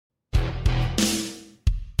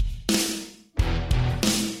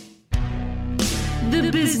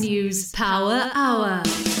BizNews Power Hour.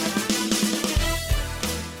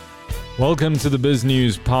 Welcome to the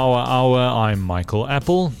BizNews Power Hour. I'm Michael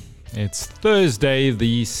Apple. It's Thursday,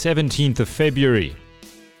 the 17th of February.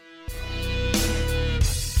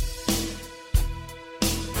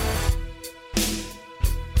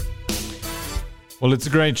 Well, it's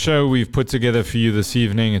a great show we've put together for you this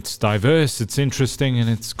evening. It's diverse, it's interesting, and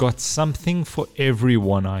it's got something for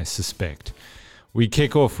everyone, I suspect. We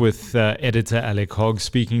kick off with editor Alec Hogg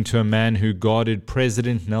speaking to a man who guarded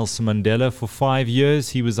President Nelson Mandela for 5 years.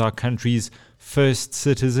 He was our country's first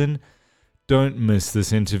citizen. Don't miss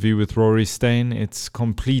this interview with Rory Steyn. It's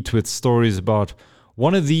complete with stories about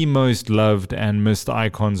one of the most loved and missed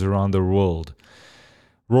icons around the world.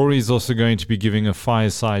 Rory is also going to be giving a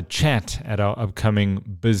fireside chat at our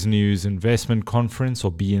upcoming BizNews Investment Conference,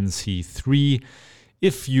 or BNC3.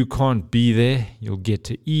 If you can't be there, you'll get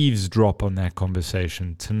to eavesdrop on that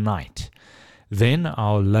conversation tonight. Then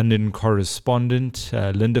our London correspondent,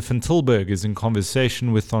 Linda van Tilburg, is in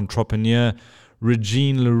conversation with entrepreneur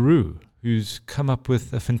Regine le Roux, who's come up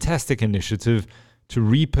with a fantastic initiative to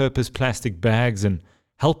repurpose plastic bags and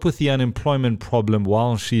help with the unemployment problem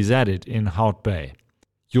while she's at it in Houtbay.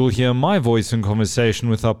 You'll hear my voice in conversation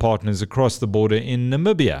with our partners across the border in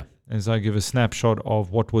Namibia as I give a snapshot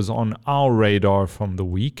of what was on our radar from the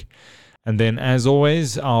week. And then, as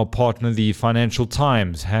always, our partner, the Financial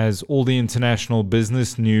Times, has all the international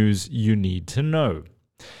business news you need to know.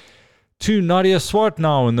 To Nadia Swart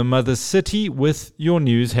now in the Mother City with your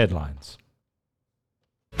news headlines.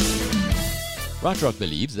 BrightRock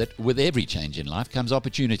believes that with every change in life comes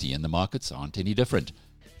opportunity, and the markets aren't any different.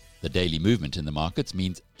 The daily movement in the markets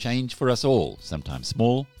means change for us all, sometimes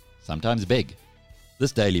small, sometimes big.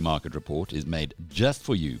 This daily market report is made just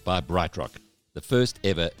for you by BrightRock, the first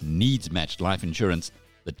ever needs-matched life insurance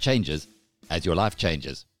that changes as your life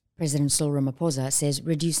changes. President Cyril Ramaphosa says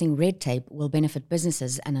reducing red tape will benefit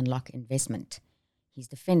businesses and unlock investment. He's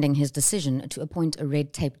defending his decision to appoint a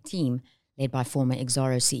red tape team led by former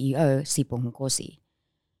Exxaro CEO Sipho Nkosi.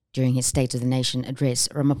 During his State of the Nation address,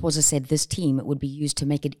 Ramaphosa said this team would be used to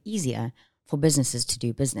make it easier for businesses to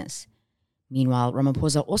do business. Meanwhile,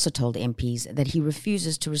 Ramaphosa also told MPs that he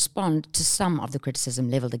refuses to respond to some of the criticism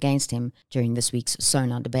levelled against him during this week's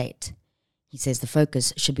SONA debate. He says the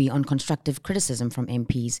focus should be on constructive criticism from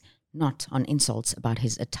MPs, not on insults about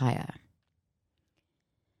his attire.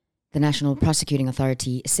 The National Prosecuting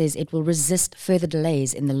Authority says it will resist further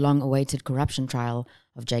delays in the long-awaited corruption trial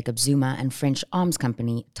of Jacob Zuma and French arms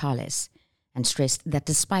company Thales, and stressed that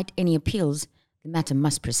despite any appeals, the matter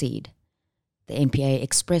must proceed. The NPA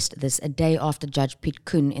expressed this a day after Judge Piet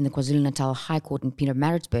Koen in the KwaZulu-Natal High Court in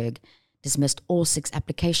Pietermaritzburg dismissed all 6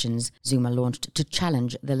 applications Zuma launched to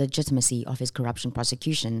challenge the legitimacy of his corruption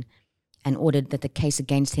prosecution, and ordered that the case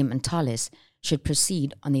against him and Thales should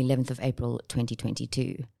proceed on the 11th of April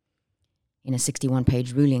 2022. In a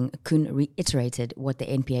 61-page ruling, Koen reiterated what the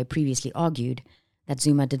NPA previously argued, that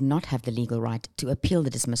Zuma did not have the legal right to appeal the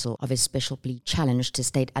dismissal of his special plea challenge to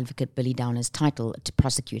State Advocate Billy Downer's title to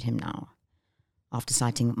prosecute him now. After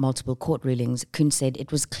citing multiple court rulings, Koen said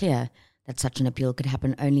it was clear that such an appeal could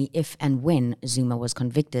happen only if and when Zuma was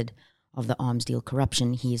convicted of the arms deal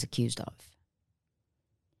corruption he is accused of.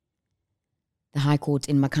 The High Court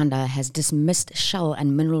in Makhanda has dismissed Shell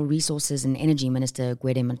and Mineral Resources and Energy Minister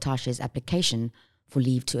Gwede Mantashe's application for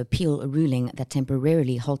leave to appeal a ruling that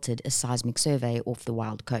temporarily halted a seismic survey off the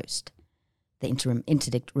Wild Coast. The interim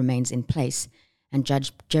interdict remains in place, and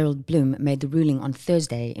Judge Gerald Bloom made the ruling on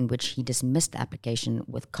Thursday in which he dismissed the application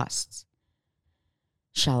with costs.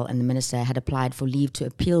 Shell and the minister had applied for leave to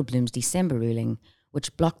appeal Bloom's December ruling,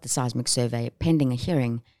 which blocked the seismic survey pending a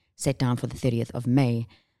hearing set down for the 30th of May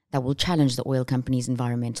that will challenge the oil company's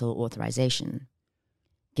environmental authorization.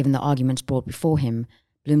 Given the arguments brought before him,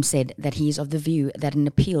 Bloom said that he is of the view that an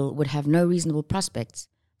appeal would have no reasonable prospects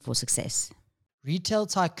for success. Retail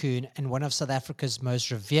tycoon and one of South Africa's most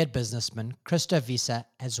revered businessmen, Christo Wiese,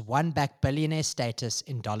 has won back billionaire status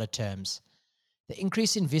in dollar terms. The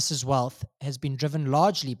increase in Wiese's wealth has been driven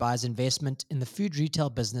largely by his investment in the food retail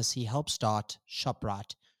business he helped start,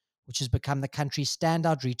 Shoprite, which has become the country's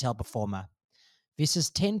standout retail performer. Wiese's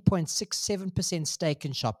 10.67% stake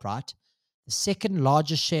in Shoprite, the second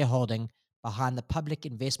largest shareholding behind the Public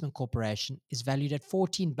Investment Corporation, is valued at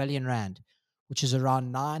 14 billion rand, which is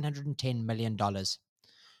around $910 million.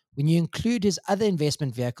 When you include his other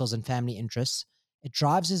investment vehicles and family interests, it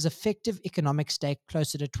drives his effective economic stake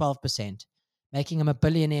closer to 12%, making him a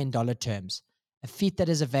billionaire in dollar terms, a feat that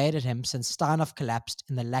has evaded him since Steinhoff collapsed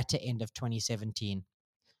in the latter end of 2017.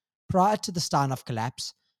 Prior to the Steinhoff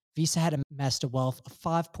collapse, Wiese had amassed a wealth of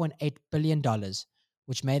 $5.8 billion,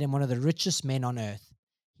 which made him one of the richest men on earth.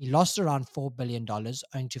 he lost around $4 billion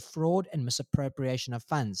owing to fraud and misappropriation of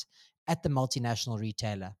funds at the multinational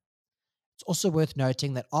retailer. It's also worth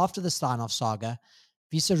noting that after the Steinhoff saga,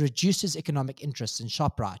 Wiese reduced his economic interests in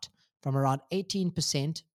Shoprite from around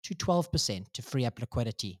 18% to 12% to free up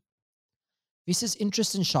liquidity. Wiese's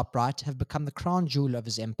interests in Shoprite have become the crown jewel of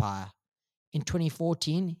his empire. In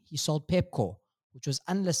 2014, he sold Pepkor, which was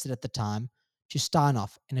unlisted at the time, to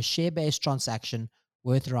Steinhoff in a share-based transaction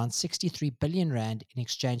worth around 63 billion rand in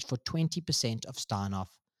exchange for 20% of Steinhoff.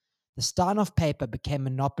 The Steinhoff paper became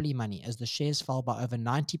monopoly money as the shares fell by over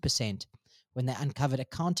 90% when they uncovered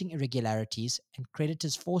accounting irregularities and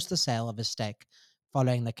creditors forced the sale of his stake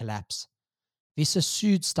following the collapse. Wiese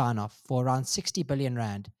sued Steinhoff for around 60 billion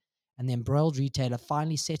rand, and the embroiled retailer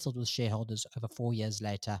finally settled with shareholders over 4 years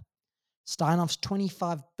later. Steinhoff's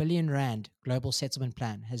 25 billion rand global settlement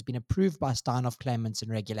plan has been approved by Steinhoff claimants and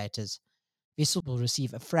regulators. Wiese will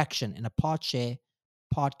receive a fraction in a part share,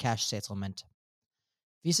 part cash settlement.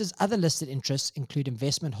 Wiese's other listed interests include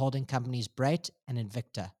investment holding companies Brait and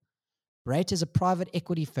Invicta. Brait is a private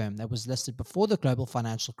equity firm that was listed before the global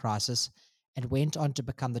financial crisis and went on to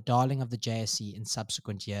become the darling of the JSE in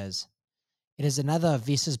subsequent years. It is another of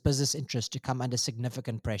Wiese's business interests to come under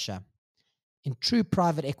significant pressure. In true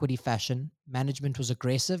private equity fashion, management was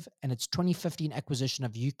aggressive, and its 2015 acquisition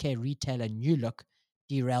of UK retailer New Look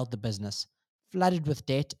derailed the business, flooded with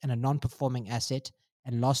debt and a non-performing asset,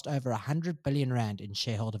 and lost over 100 billion rand in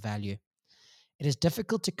shareholder value. It is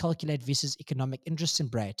difficult to calculate Wiese's economic interest in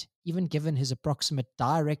Brait, even given his approximate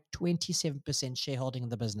direct 27% shareholding in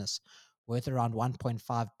the business, worth around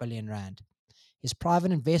 1.5 billion rand. His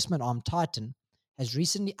private investment arm, Titan, has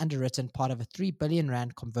recently underwritten part of a 3 billion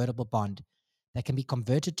rand convertible bond that can be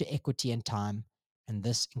converted to equity in time, and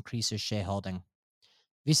this increases shareholding.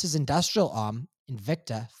 Wiese's industrial arm,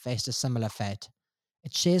 Invicta, faced a similar fate.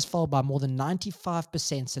 Its shares fell by more than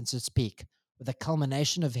 95% since its peak, with a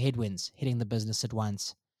culmination of headwinds hitting the business at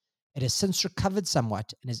once. It has since recovered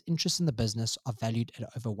somewhat, and his interests in the business are valued at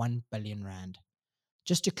over 1 billion rand.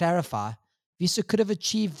 Just to clarify, Wiese could have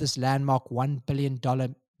achieved this landmark $1 billion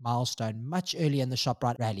milestone much earlier in the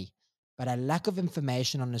Shoprite rally, but a lack of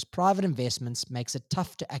information on his private investments makes it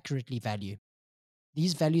tough to accurately value.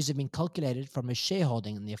 These values have been calculated from his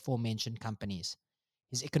shareholding in the aforementioned companies.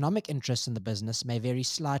 His economic interest in the business may vary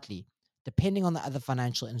slightly, depending on the other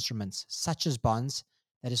financial instruments, such as bonds,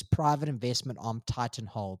 that his private investment arm Titan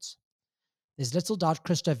holds. There's little doubt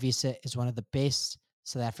Christo Wiese is one of the best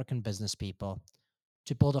South African business people.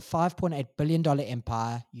 To build a $5.8 billion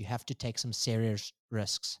empire, you have to take some serious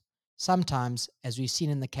risks. Sometimes, as we've seen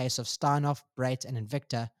in the case of Steinhoff, Brait, and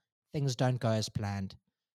Invicta, things don't go as planned.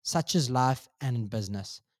 Such is life and in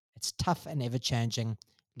business. It's tough and ever-changing,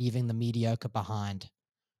 leaving the mediocre behind.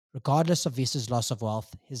 Regardless of Wiese's loss of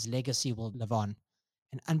wealth, his legacy will live on.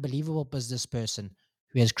 An unbelievable business person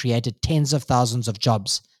who has created tens of thousands of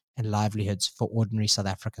jobs and livelihoods for ordinary South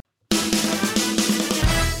Africans.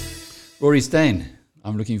 Rory Steyn,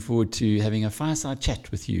 I'm looking forward to having a fireside chat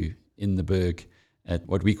with you in the Berg at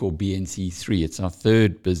what we call BNC3. It's our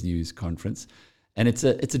third BizNews conference, and it's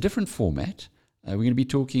a different format. We're going to be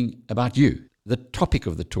talking about you. The topic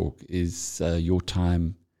of the talk is your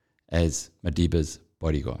time as Madiba's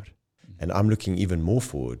bodyguard. And I'm looking even more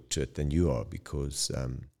forward to it than you are, because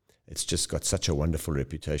it's just got such a wonderful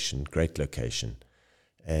reputation, great location.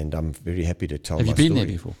 And I'm very happy to tell my story. Have you been there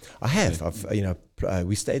before? I have.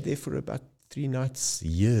 We stayed there for about 3 nights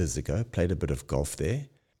years ago, played a bit of golf there.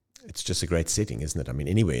 It's just a great setting, isn't it? I mean,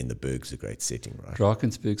 anywhere in the Berg's a great setting, right?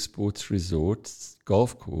 Drakensberg Sports Resort's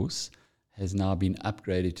golf course has now been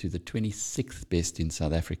upgraded to the 26th best in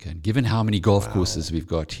South Africa. And given how many golf courses we've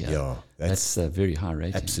got here, that's a very high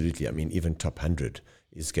rating. Absolutely. I mean, even top 100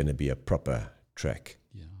 is going to be a proper track.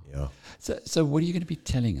 Yeah. So what are you going to be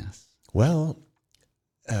telling us? Well,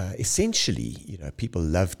 essentially, people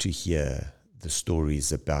love to hear the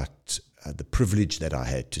stories about the privilege that I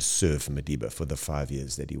had to serve Madiba for the 5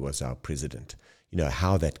 years that he was our president.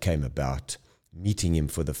 How that came about, meeting him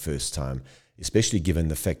for the first time, especially given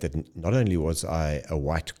the fact that not only was I a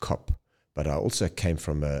white cop, but I also came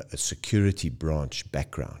from a security branch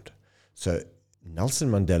background. So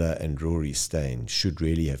Nelson Mandela and Rory Steyn should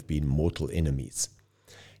really have been mortal enemies.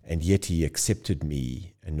 And yet he accepted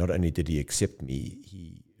me, and not only did he accept me,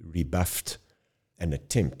 he rebuffed an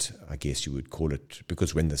attempt, I guess you would call it,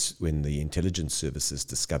 because when the intelligence services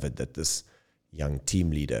discovered that this young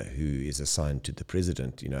team leader who is assigned to the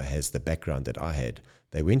president, has the background that I had,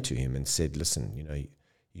 they went to him and said, listen,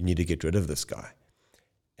 you need to get rid of this guy.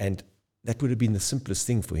 And that would have been the simplest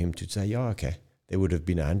thing for him to say, yeah, okay. There would have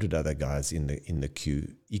been 100 other guys in the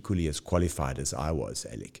queue, equally as qualified as I was,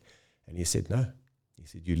 Alec. And he said, no, He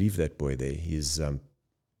said, you leave that boy there. He's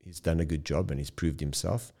done a good job and he's proved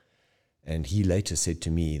himself. And he later said to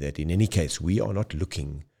me that in any case, we are not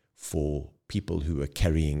looking for people who are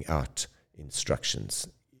carrying out instructions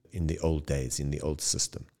in the old days, in the old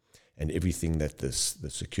system, and everything that the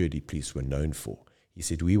security police were known for. He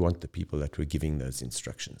said, we want the people that were giving those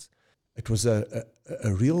instructions. It was a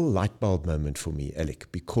real light bulb moment for me,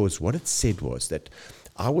 Alec, because what it said was that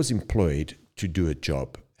I was employed to do a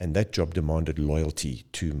job, and that job demanded loyalty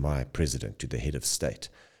to my president, to the head of state.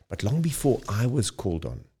 But long before I was called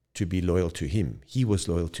on to be loyal to him, he was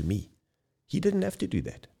loyal to me. He didn't have to do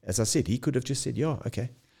that. As I said, he could have just said, yeah, okay,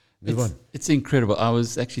 move on. It's incredible. I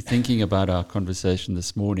was actually thinking about our conversation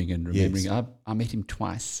this morning and remembering I met him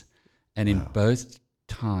twice. And in both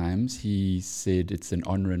times, he said, it's an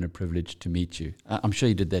honor and a privilege to meet you. I'm sure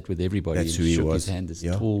he did that with everybody. That's and who he shook was. his hand, this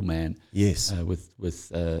tall man. Yes.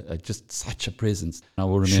 With just such a presence. I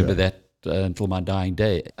will remember that until my dying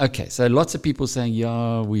day. Okay, so lots of people saying,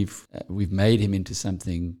 yeah, we've made him into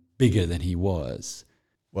something bigger than he was.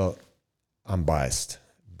 Well, I'm biased,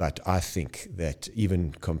 but I think that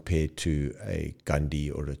even compared to a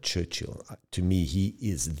Gandhi or a Churchill, to me, he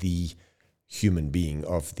is the human being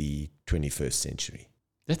of the 21st century.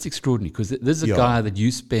 That's extraordinary, because this is a guy that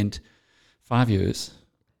you spent 5 years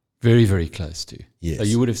very, very close to. Yes. So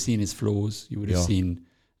you would have seen his flaws, you would have seen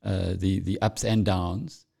the ups and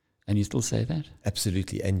downs, and you still say that?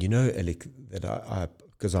 Absolutely. And you know, Alec, that I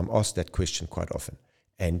because I'm asked that question quite often,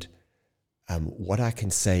 and what I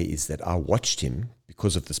can say is that I watched him,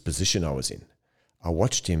 because of this position I was in, I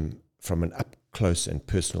watched him from an up-close and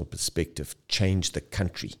personal perspective change the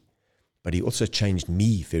country. But he also changed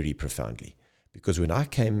me very profoundly. Because when I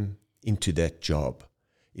came into that job,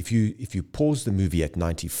 if you pause the movie at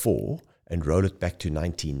 94 and roll it back to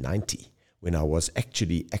 1990, when I was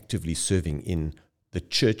actually actively serving in the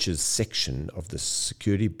church's section of the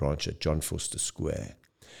security branch at John Vorster Square,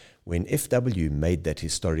 when FW made that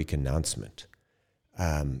historic announcement,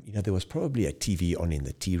 there was probably a TV on in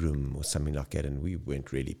the tea room or something like that, and we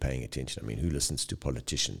weren't really paying attention. I mean, who listens to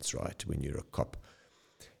politicians, right, when you're a cop?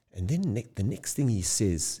 And then the next thing he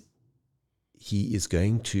says, he is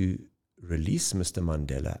going to release Mr.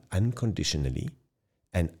 Mandela unconditionally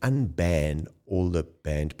and unban all the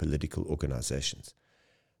banned political organizations.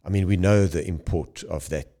 I mean, we know the import of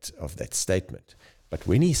that statement. But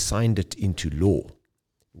when he signed it into law,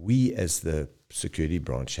 we as the security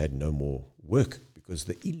branch had no more work, because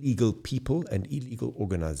the illegal people and illegal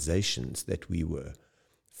organizations that we were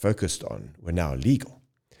focused on were now legal.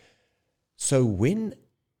 So when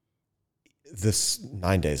this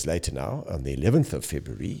 9 days later now, on the 11th of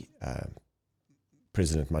February,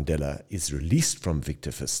 President Mandela is released from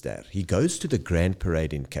Victor Verster. He goes to the Grand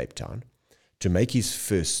Parade in Cape Town to make his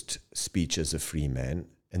first speech as a free man,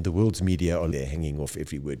 and the world's media are there hanging off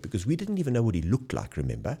every word, because we didn't even know what he looked like,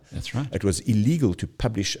 remember? That's right. It was illegal to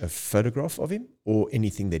publish a photograph of him or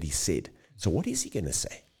anything that he said. So what is he going to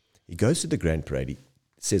say? He goes to the Grand Parade, he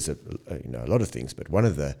says a lot of things, but one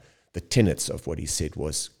of the tenets of what he said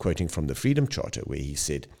was, quoting from the Freedom Charter, where he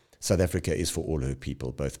said, South Africa is for all her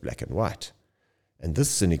people, both black and white. And this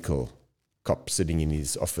cynical cop sitting in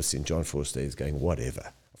his office in John Vorster is going,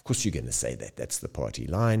 whatever. Of course you're going to say that. That's the party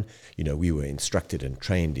line. You know, we were instructed and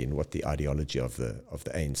trained in what the ideology of the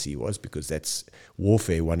ANC was, because that's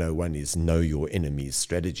Warfare 101 is know your enemy's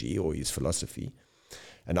strategy or his philosophy.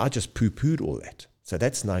 And I just poo-pooed all that. So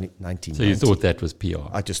that's 1990. So you thought that was PR?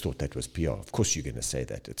 I just thought that was PR. Of course you're going to say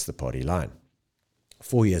that. It's the party line.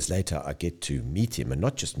 4 years later, I get to meet him, and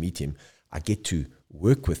not just meet him, I get to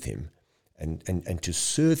work with him and to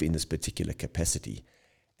serve in this particular capacity.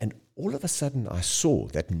 And all of a sudden, I saw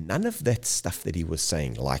that none of that stuff that he was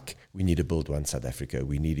saying, like we need to build one South Africa,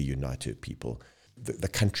 we need to unite our people, the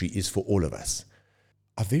country is for all of us.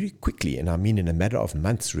 I very quickly, and I mean in a matter of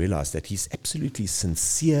months, realized that he's absolutely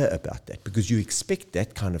sincere about that, because you expect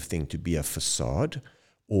that kind of thing to be a facade,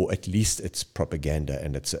 or at least it's propaganda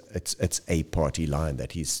and it's a party line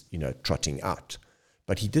that he's trotting out.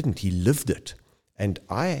 But he didn't. He lived it, and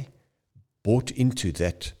I bought into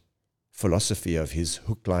that philosophy of his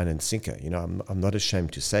hook, line, and sinker. I'm not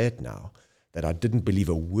ashamed to say it now that I didn't believe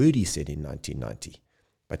a word he said in 1990,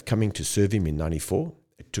 but coming to serve him in 94.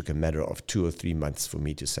 It took a matter of 2 or 3 months for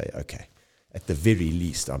me to say, okay, at the very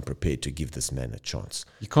least, I'm prepared to give this man a chance.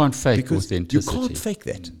 You can't fake authenticity. You can't fake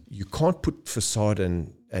that. You can't put facade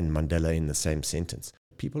and Mandela in the same sentence.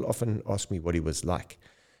 People often ask me what he was like.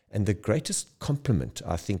 And the greatest compliment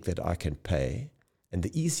I think that I can pay, and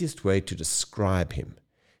the easiest way to describe him,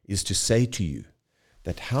 is to say to you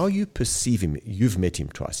that how you perceive him, you've met him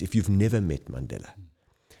twice, if you've never met Mandela,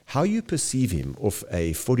 how you perceive him off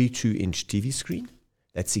a 42-inch TV screen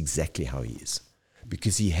That's exactly how he is.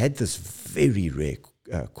 Because he had this very rare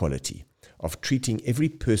quality of treating every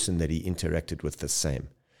person that he interacted with the same,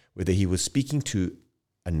 whether he was speaking to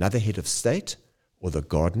another head of state or the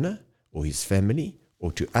gardener or his family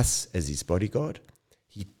or to us as his bodyguard.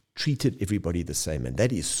 He treated everybody the same, and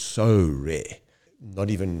that is so rare, not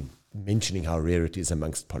even mentioning how rare it is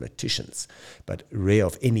amongst politicians, but rare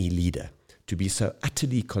of any leader to be so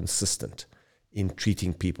utterly consistent in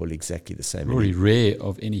treating people exactly the same. Rory, rare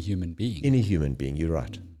of any human being. Any human being, you're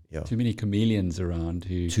right. Yeah. Too many chameleons around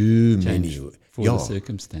who Too change many for the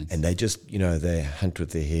circumstance. And they just, they hunt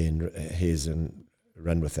with their hares and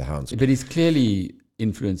run with the hounds. But he's clearly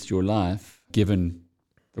influenced your life, given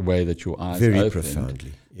the way that your eyes Very opened.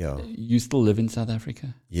 profoundly, yeah. You still live in South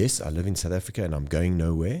Africa? Yes, I live in South Africa and I'm going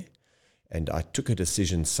nowhere. And I took a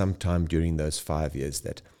decision sometime during those 5 years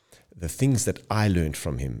that the things that I learned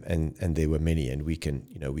from him, and there were many, and we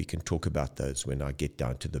can talk about those when I get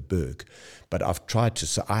down to the Berg. But I've tried to,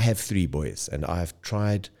 so I have 3 boys, and I've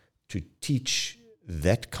tried to teach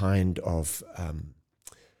that kind of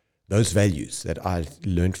those values that I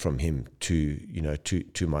learned from him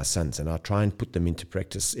to my sons, and I try and put them into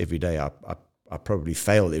practice every day. I probably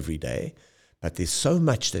fail every day, but there's so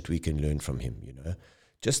much that we can learn from him.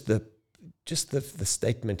 Just the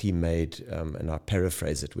statement he made, and I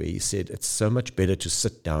paraphrase it, where he said, it's so much better to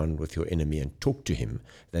sit down with your enemy and talk to him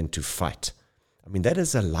than to fight. I mean, that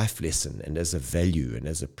is a life lesson and as a value and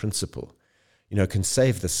as a principle, can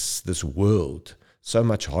save this world so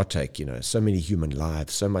much heartache, so many human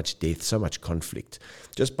lives, so much death, so much conflict,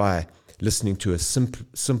 just by listening to a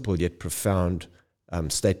simple yet profound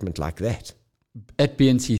statement like that. At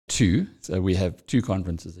BNC 2, so we have 2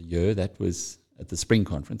 conferences a year. That was at the spring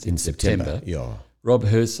conference in September. Yeah. Rob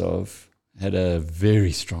Hersov had a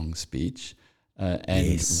very strong speech. And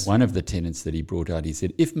Yes. one of the tenets that he brought out, he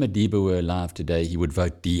said, if Madiba were alive today, he would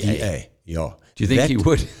vote DA. DA, yeah. Do you think he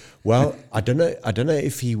would? Well, I don't know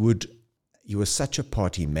if he would. He was such a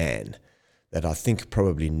party man that I think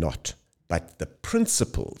probably not. But the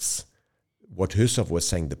principles, what Hersov was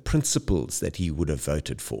saying, the principles that he would have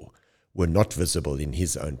voted for were not visible in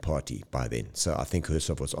his own party by then. So I think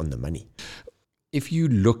Hersov was on the money. If you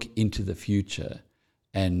look into the future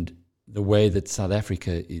and the way that South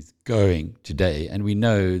Africa is going today, and we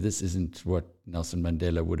know this isn't what Nelson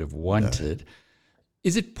Mandela would have wanted,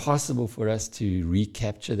 is it possible for us to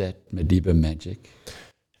recapture that Madiba magic?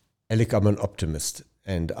 Alec, I'm an optimist,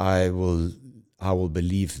 and I will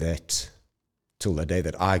believe that till the day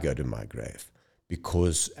that I go to my grave.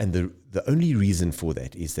 Because, and the only reason for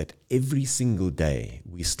that is that every single day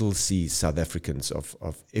we still see South Africans of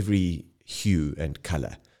every hue and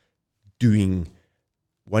color doing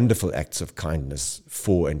wonderful acts of kindness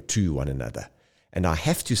for and to one another. And I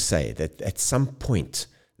have to say that at some point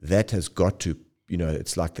that has got to,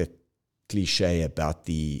 it's like that cliche about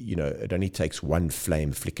it only takes one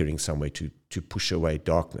flame flickering somewhere to push away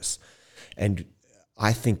darkness. And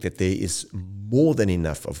I think that there is more than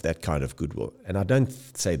enough of that kind of goodwill. And I don't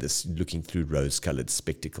say this looking through rose-colored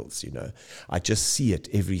spectacles, I just see it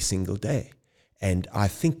every single day. And I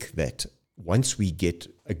think that once we get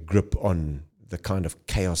a grip on the kind of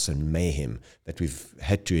chaos and mayhem that we've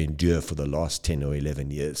had to endure for the last 10 or 11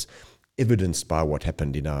 years, evidenced by what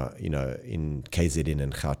happened in in KZN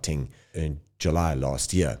and Gauteng in July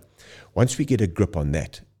last year, once we get a grip on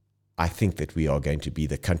that, I think that we are going to be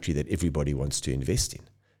the country that everybody wants to invest in.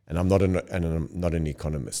 And I'm not an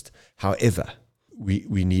economist. However,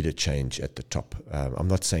 we need a change at the top. I'm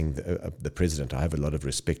not saying the president. I have a lot of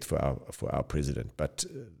respect for our president, but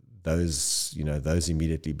those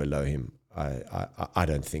immediately below him, I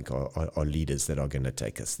don't think are leaders that are going to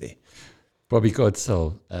take us there. Bobby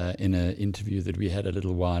Godsell, in an interview that we had a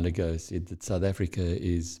little while ago, said that South Africa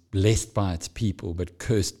is blessed by its people but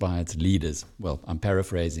cursed by its leaders. Well, I'm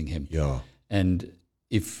paraphrasing him. Yeah. And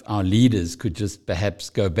if our leaders could just perhaps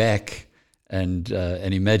go back and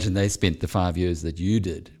imagine they spent the 5 years that you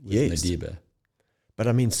did with Madiba. But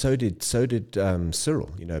I mean, so did Cyril.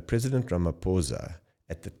 President Ramaphosa,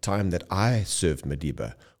 at the time that I served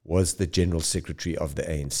Madiba, was the general secretary of the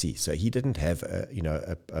ANC. So he didn't have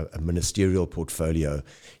a ministerial portfolio.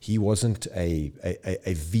 He wasn't a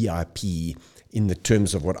VIP in the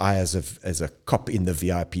terms of what I, as a cop in the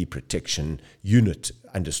VIP protection unit,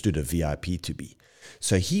 understood a VIP to be.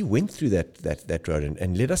 So he went through that road,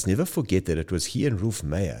 and let us never forget that it was he and Rolf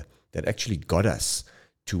Meyer that actually got us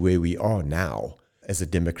to where we are now as a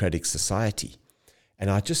democratic society. And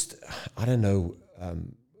I don't know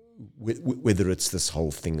whether it's this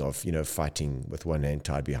whole thing of fighting with one hand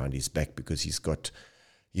tied behind his back because he's got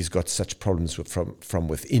such problems from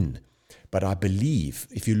within. But I believe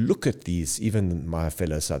if you look at these, even my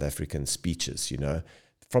fellow South African speeches,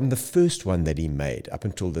 from the first one that he made up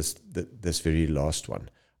until this very last one,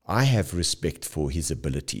 I have respect for his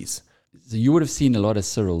abilities. So you would have seen a lot of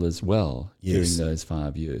Cyril as well Yes. during those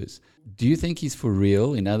 5 years. Do you think he's for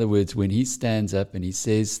real? In other words, when he stands up and he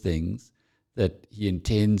says things that he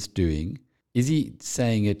intends doing, is he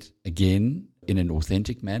saying it again in an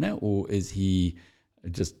authentic manner, or is he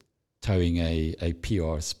just towing a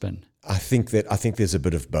PR spin? I think there's a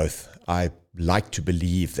bit of both. I like to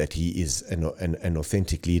believe that he is an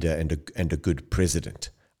authentic leader and a good president.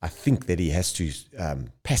 I think that he has to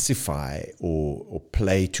pacify or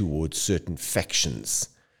play towards certain factions,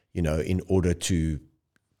 in order to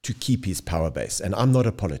keep his power base. And I'm not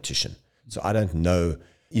a politician, so I don't know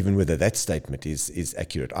even whether that statement is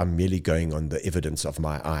accurate. I'm merely going on the evidence of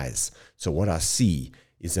my eyes. So what I see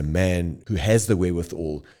is a man who has the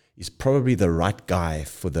wherewithal, is probably the right guy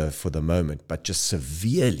for the moment, but just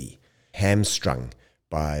severely hamstrung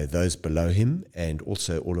by those below him and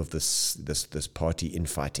also all of this party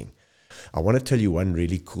infighting. I want to tell you one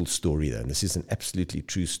really cool story though, and this is an absolutely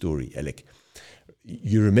true story, Alec.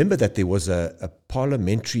 You remember that there was a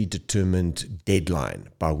parliamentary determined deadline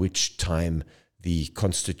by which time the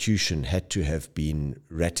Constitution had to have been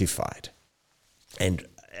ratified. And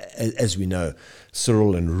as we know,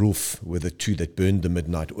 Cyril and Rolf were the two that burned the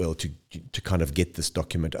midnight oil to kind of get this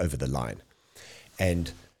document over the line.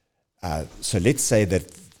 And so let's say that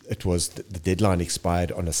it was the deadline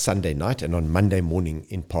expired on a Sunday night, and on Monday morning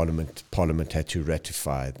in Parliament had to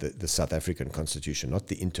ratify the South African Constitution, not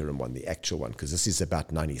the interim one, the actual one, because this is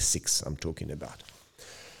about 96 I'm talking about.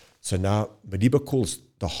 So now Madiba calls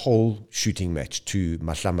the whole shooting match to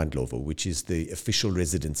Mahlamandlovu, which is the official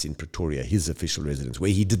residence in Pretoria, his official residence,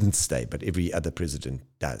 where he didn't stay, but every other president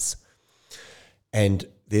does. And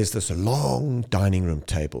there's this long dining room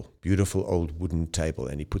table, beautiful old wooden table,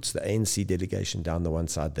 and he puts the ANC delegation down the one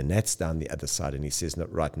side, the Nats down the other side, and he says, "No,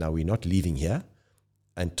 right now we're not leaving here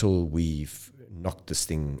until we've knocked this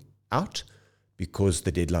thing out, because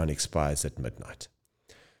the deadline expires at midnight."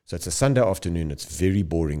 So it's a Sunday afternoon. It's very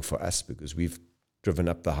boring for us because we've driven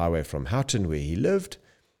up the highway from Houghton, where he lived,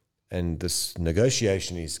 and this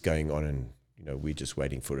negotiation is going on, and we're just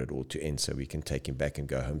waiting for it all to end so we can take him back and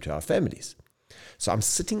go home to our families. So I'm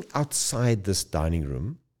sitting outside this dining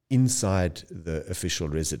room, inside the official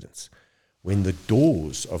residence, when the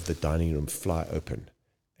doors of the dining room fly open,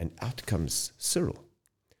 and out comes Cyril.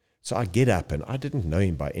 So I get up, and I didn't know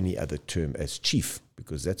him by any other term as chief,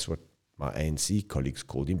 because that's what my ANC colleagues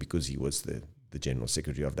called him, because he was the general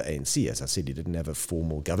secretary of the ANC. As I said, he didn't have a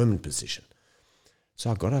formal government position. So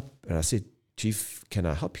I got up and I said, "Chief, can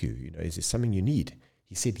I help you? Is there something you need?"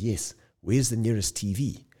 He said, "Yes. Where's the nearest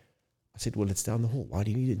TV?" I said, "Well, it's down the hall. Why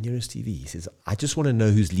do you need the nearest TV?" He says, "I just want to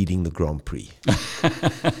know who's leading the Grand Prix."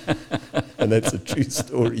 And that's a true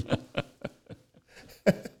story.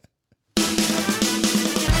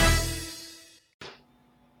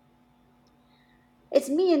 It's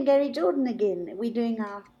me and Gary Jordan again. We're doing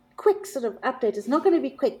our quick sort of update. It's not going to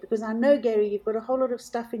be quick because I know, Gary, you've got a whole lot of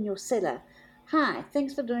stuff in your cellar. Hi,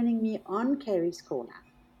 thanks for joining me on Carrie's Corner.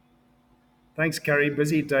 Thanks, Carrie.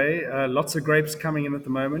 Busy day. Lots of grapes coming in at the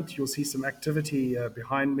moment. You'll see some activity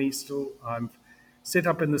behind me still. I'm set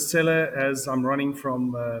up in the cellar as I'm running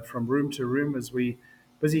from room to room as we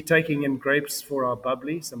busy taking in grapes for our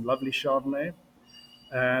bubbly, some lovely Chardonnay,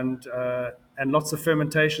 and lots of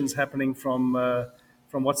fermentations happening from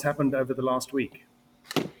what's happened over the last week.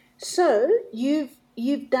 So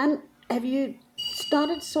have you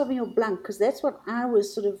started Sauvignon Blanc? Because that's what I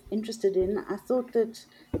was sort of interested in. I thought that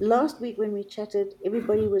last week when we chatted,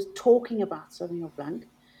 everybody was talking about Sauvignon Blanc,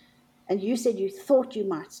 and you said you thought you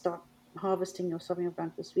might start harvesting your Sauvignon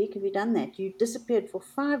Blanc this week. Have you done that? You disappeared for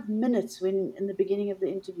 5 minutes in the beginning of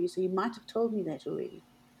the interview, so you might have told me that already.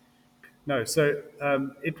 No, so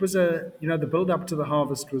it was the build up to the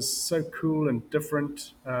harvest was so cool and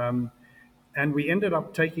different. And we ended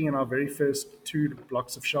up taking in our very first 2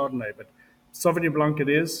 blocks of Chardonnay. But Sauvignon Blanc it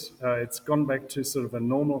is. It's gone back to sort of a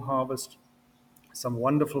normal harvest. Some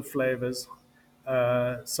wonderful flavors.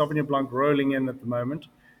 Sauvignon Blanc rolling in at the moment.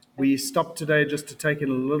 We stopped today just to take in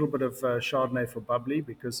a little bit of Chardonnay for bubbly,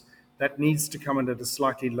 because that needs to come in at a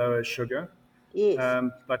slightly lower sugar. Yes.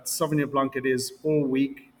 But Sauvignon Blanc it is all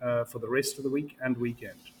week for the rest of the week and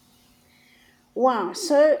weekend. Wow.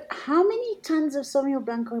 So how many tons of Sauvignon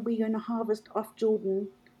Blanc are we going to harvest off Jordan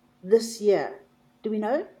this year? Do we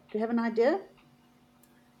know? Do you have an idea?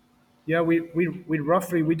 Yeah, we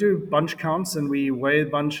roughly do bunch counts, and we weigh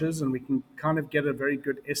bunches, and we can kind of get a very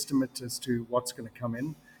good estimate as to what's going to come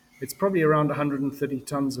in. It's probably around 130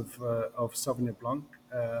 tons of Sauvignon Blanc.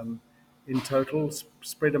 in total,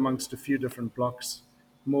 spread amongst a few different blocks,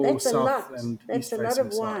 more That's a south lot. and That's a lot east-facing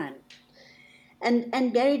of side. wine.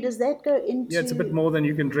 And Gary, does that go into? Yeah, it's a bit more than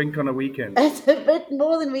you can drink on a weekend. It's a bit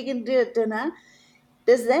more than we can do at dinner.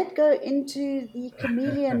 Does that go into the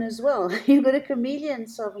chameleon as well? You've got a chameleon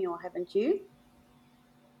Sauvignon, haven't you?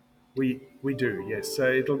 We do, yes. So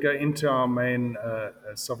it'll go into our main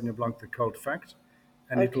Sauvignon Blanc, the Cold Fact,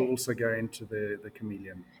 and it'll Okay. also go into the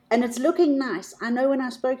chameleon. And it's looking nice. I know when I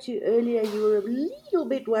spoke to you earlier, you were a little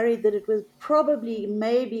bit worried that it was probably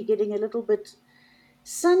maybe getting a little bit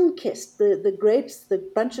sun-kissed. The grapes, the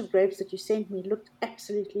bunch of grapes that you sent me looked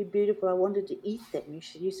absolutely beautiful. I wanted to eat them.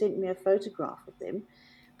 You sent me a photograph of them.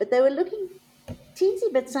 But they were looking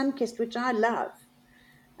teensy bit sun-kissed, which I love.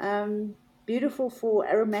 Beautiful for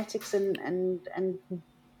aromatics and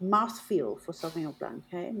mouthfeel for Sauvignon Blanc.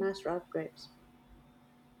 Okay, nice ripe grapes.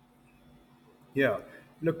 Yeah.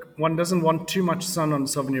 Look, one doesn't want too much sun on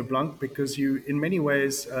Sauvignon Blanc because in many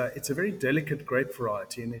ways, it's a very delicate grape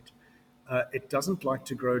variety, and it doesn't like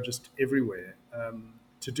to grow just everywhere.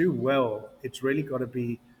 To do well, it's really got to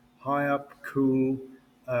be high up, cool.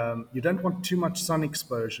 You don't want too much sun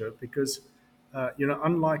exposure because,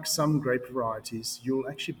 unlike some grape varieties, you'll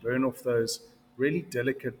actually burn off those really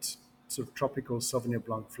delicate sort of tropical Sauvignon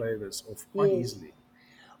Blanc flavors off quite Yes. easily.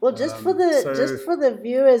 Well, just for So the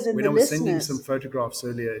viewers and when the I was sending some listeners, photographs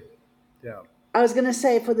earlier, yeah. I was going to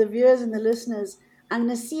say for the viewers and the listeners, I'm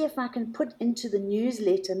going to see if I can put into the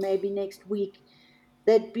newsletter maybe next week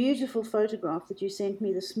that beautiful photograph that you sent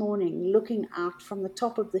me this morning, looking out from the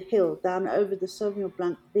top of the hill down over the Sauvignon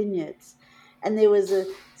Blanc vineyards, and there was a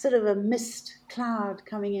sort of a mist cloud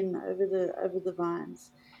coming in over the vines,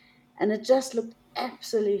 and it just looked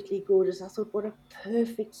absolutely gorgeous. I thought, what a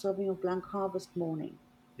perfect Sauvignon Blanc harvest morning.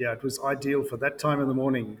 Yeah, it was ideal for that time in the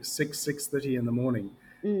morning, 6:30 in the morning.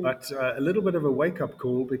 But a little bit of a wake-up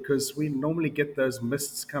call because we normally get those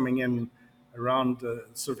mists coming in around the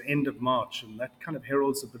sort of end of March, and that kind of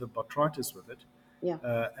heralds a bit of botrytis with it.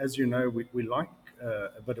 Yeah. As you know, we like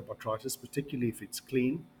a bit of botrytis, particularly if it's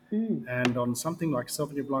clean. And on something like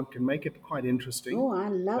Sauvignon Blanc can make it quite interesting. Oh, I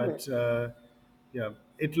love But it. yeah,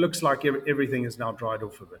 it looks like everything is now dried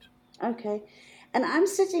off a bit. Okay. And I'm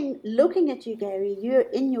sitting looking at you, Gary. You're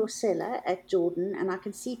in your cellar at Jordan, and I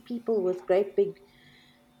can see people with great big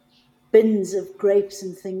bins of grapes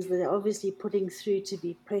and things that they're obviously putting through to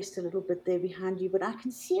be pressed a little bit there behind you. But I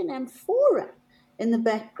can see an amphora in the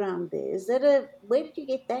background there. Where did you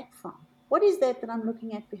get that from? What is that I'm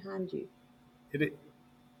looking at behind you? It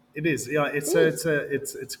is, yeah.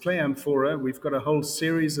 It's clay amphora. We've got a whole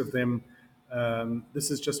series of them.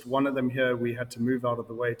 This is just one of them here. We had to move out of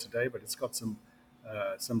the way today, but it's got some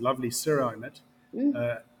lovely syrah in it.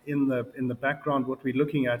 In the background, what we're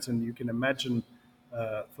looking at, and you can imagine,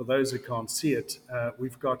 for those who can't see it,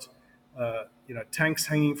 we've got tanks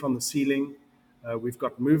hanging from the ceiling. We've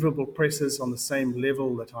got movable presses on the same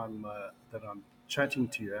level that I'm chatting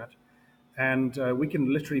to you at, and we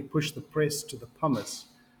can literally push the press to the pumice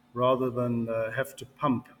rather than have to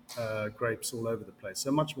pump grapes all over the place.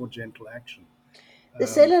 So much more gentle action. The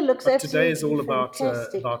cellar looks But absolutely today is all about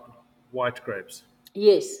fantastic. white grapes.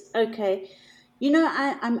 Yes, okay.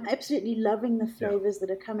 I'm absolutely loving the flavors that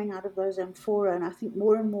are coming out of those amphora, and I think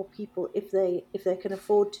more and more people, if they can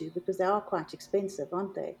afford to, because they are quite expensive,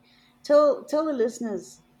 aren't they? Tell the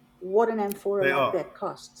listeners what an amphora They like are. that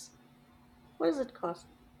costs. What does it cost?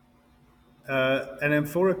 An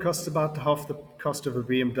amphora costs about half the cost of a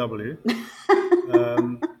BMW.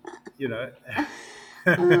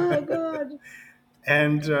 Oh God!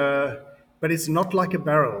 And but it's not like a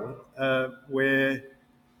barrel where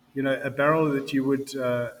a barrel that you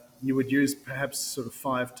would use perhaps sort of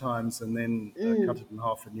 5 times and then cut it in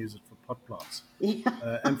half and use it for pot plants.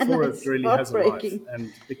 Yeah, Amphora it's really has a life, heartbreaking.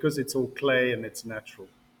 and because it's all clay and it's natural.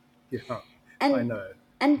 Yeah, And I know.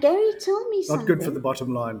 and Gary, tell me Not something. good for the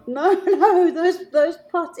bottom line. No, those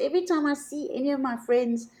pots. Every time I see any of my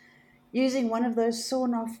friends using one of those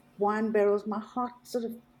sawn off wine barrels, my heart sort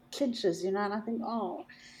of clinches, and I think, oh.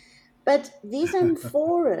 But these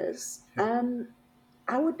amphoras,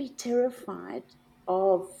 I would be terrified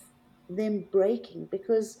of them breaking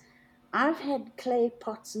because I've had clay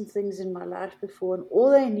pots and things in my life before, and all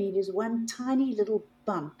they need is one tiny little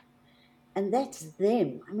bump, and that's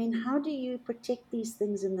them. I mean, how do you protect these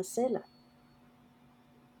things in the cellar?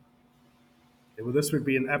 Well, this would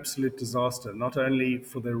be an absolute disaster, not only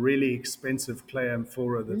for the really expensive clay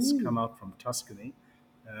amphora that's come out from Tuscany,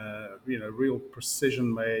 real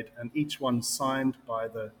precision made, and each one signed by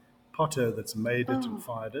the potter that's made it and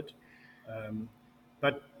fired it.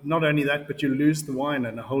 But not only that, but you lose the wine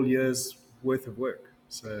and a whole year's worth of work.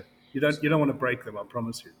 So You don't want to break them, I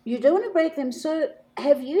promise you. You don't want to break them. So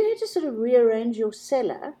have you had to sort of rearrange your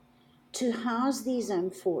cellar to house these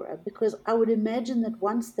amphora? Because I would imagine that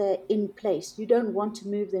once they're in place, you don't want to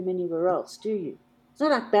move them anywhere else, do you? It's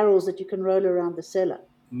not like barrels that you can roll around the cellar.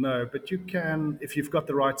 No, but you can, if you've got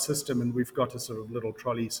the right system, and we've got a sort of little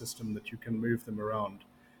trolley system that you can move them around.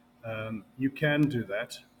 You can do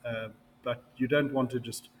that, but you don't want to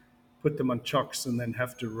just put them on chocks and then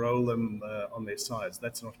have to roll them on their sides.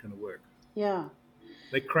 That's not going to work. Yeah.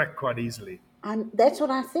 They crack quite easily. And that's what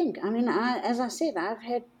I think. I mean, as I said, I've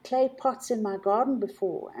had clay pots in my garden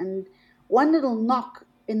before, and one little knock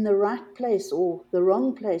in the right place or the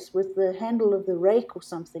wrong place with the handle of the rake or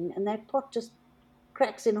something, and that pot just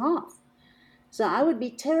cracks in half. So I would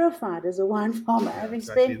be terrified as a wine farmer,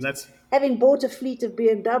 having bought a fleet of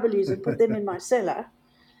BMWs and put them in my cellar,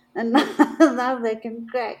 and now they can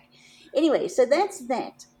crack. Anyway, so that's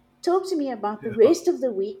that. Talk to me about the rest of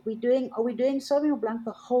the week. Are we doing Sauvignon Blanc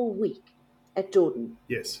the whole week at Jordan?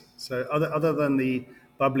 Yes. So other than the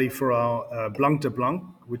bubbly for our Blanc de Blanc,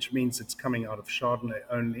 which means it's coming out of Chardonnay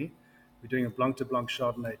only, we're doing a Blanc de Blanc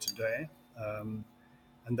Chardonnay today.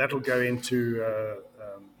 And that'll go into,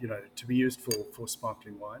 to be used for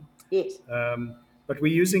sparkling wine. Yes. But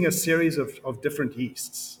we're using a series of different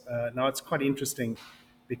yeasts. Now, it's quite interesting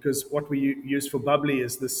because what we use for bubbly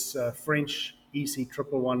is this French EC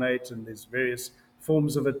 1118, and there's various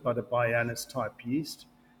forms of it, but a Baianus type yeast,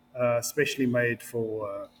 specially made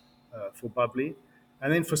for bubbly.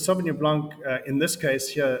 And then for Sauvignon Blanc, in this case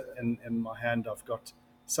here in my hand, I've got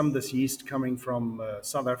some of this yeast coming from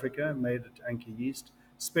South Africa, made at Anchor Yeast,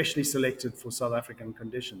 specially selected for South African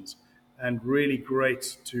conditions, and really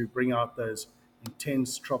great to bring out those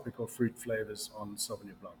intense tropical fruit flavors on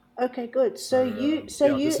Sauvignon Blanc. Okay, good. So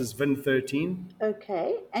this is Vin 13.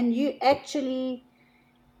 Okay, and you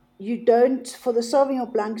don't, for the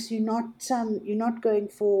Sauvignon Blancs, you're not going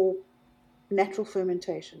for natural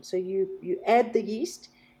fermentation. So you add the yeast,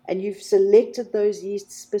 and you've selected those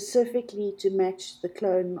yeasts specifically to match the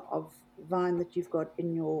clone of vine that you've got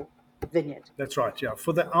in your vineyard. That's right, yeah.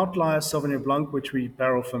 For the outlier Sauvignon Blanc, which we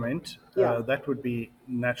barrel ferment, that would be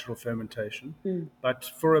natural fermentation.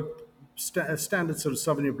 But for a standard sort of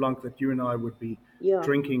Sauvignon Blanc that you and I would be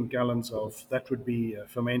drinking gallons of, that would be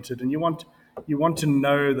fermented. And you want to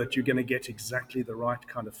know that you're going to get exactly the right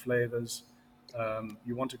kind of flavors.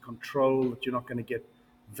 You want to control that you're not going to get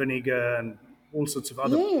vinegar and all sorts of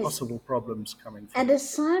other possible problems coming from. And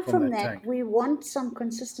aside from that, tank. We want some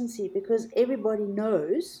consistency, because everybody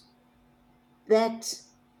knows that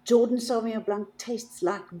Jordan Sauvignon Blanc tastes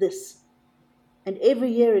like this. And every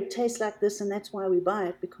year it tastes like this, and that's why we buy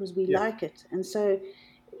it, because we like it. And so,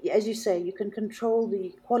 as you say, you can control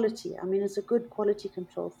the quality. I mean, it's a good quality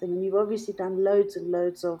control thing. And you've obviously done loads and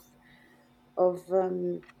loads of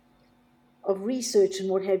research and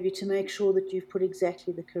what have you to make sure that you've put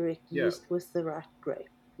exactly the correct yeast with the right grape.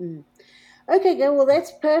 Okay, well,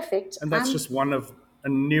 that's perfect. And that's just one of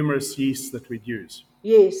numerous yeasts that we'd use.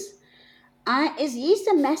 Yes. Is yeast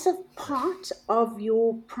a massive part of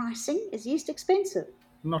your pricing? Is yeast expensive?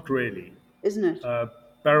 Not really. Isn't it?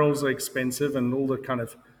 Barrels are expensive, and all the kind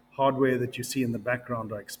of hardware that you see in the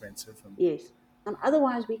background are expensive. Yes.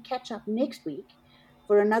 Otherwise, we catch up next week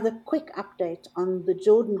for another quick update on the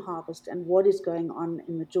Jordan harvest and what is going on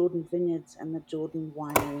in the Jordan vineyards and the Jordan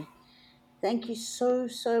winery. Thank you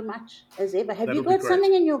so much, as ever. Have you got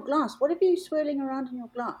something in your glass? What are you swirling around in your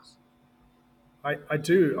glass? I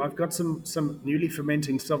do. I've got some newly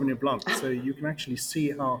fermenting Sauvignon Blanc, so you can actually see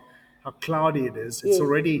how cloudy it is. It's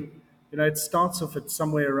already, it starts off at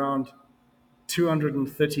somewhere around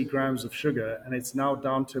 230 grams of sugar, and it's now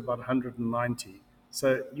down to about 190.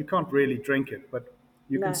 So you can't really drink it, but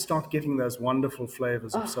you can start getting those wonderful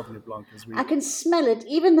flavors of Sauvignon Blanc as we. I can smell it,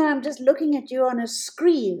 even though I'm just looking at you on a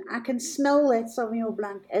screen. I can smell that Sauvignon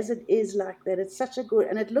Blanc as it is like that. It's such a good,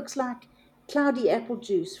 and it looks like cloudy apple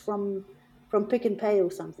juice from Pick and Pay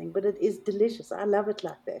or something, but it is delicious. I love it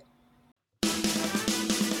like that.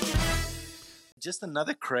 Just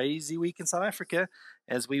another crazy week in South Africa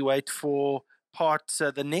as we wait for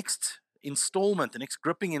the next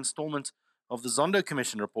gripping installment of the Zondo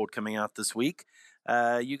Commission report coming out this week.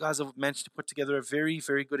 You guys have managed to put together a very,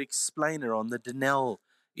 very good explainer on the Denel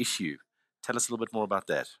issue. Tell us a little bit more about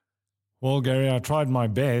that. Well, Gary, I tried my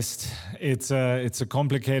best. It's a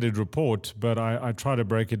complicated report, but I try to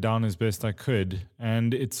break it down as best I could.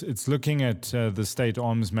 And it's looking at the state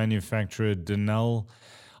arms manufacturer Denel.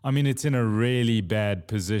 I mean, it's in a really bad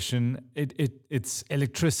position. Its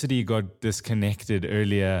electricity got disconnected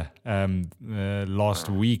earlier last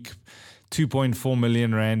week 2.4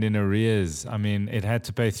 million rand in arrears. I mean, it had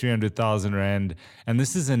to pay 300,000 rand. And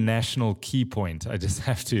this is a national key point. I just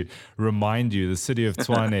have to remind you, the city of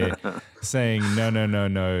Tshwane saying,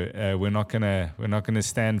 no, we're not gonna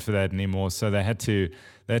stand for that anymore. So they had to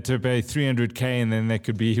pay 300K and then they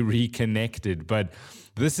could be reconnected. But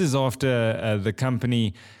this is after the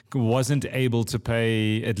company wasn't able to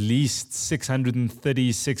pay at least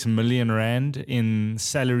 636 million rand in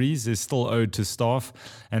salaries is still owed to staff,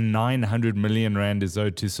 and 900 million rand is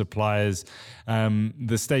owed to suppliers.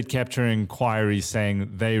 The state capture inquiry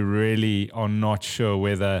saying they really are not sure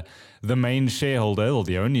whether the main shareholder, or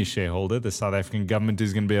the only shareholder, the South African government,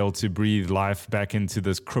 is going to be able to breathe life back into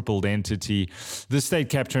this crippled entity. The state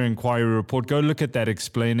capture inquiry report, go look at that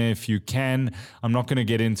explainer if you can. I'm not going to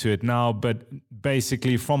get into it now, but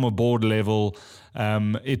basically from a board level,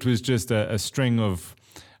 it was just a string of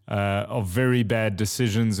very bad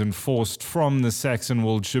decisions enforced from the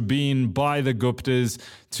Saxon-Wold Shebeen by the Guptas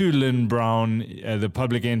to Lynn Brown, the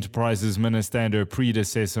Public Enterprises Minister, and her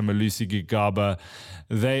predecessor, Malusi Gigaba.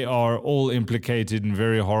 They are all implicated in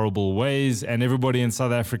very horrible ways, and everybody in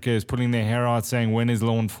South Africa is pulling their hair out saying, when is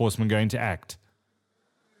law enforcement going to act?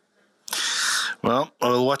 Well,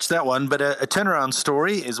 we'll watch that one. But a turnaround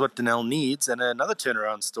story is what Denel needs, and another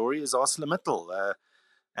turnaround story is ArcelorMittal.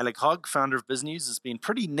 Alec Hogg, founder of BizNews, has been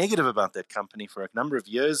pretty negative about that company for a number of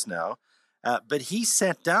years now. But he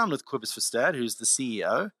sat down with Cobus Verster, who's the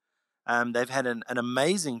CEO. They've had an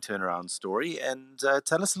amazing turnaround story. And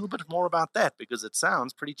tell us a little bit more about that, because it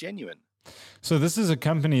sounds pretty genuine. So this is a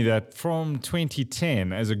company that from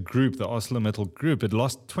 2010, as a group, the ArcelorMittal Group, it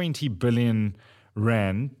lost 20 billion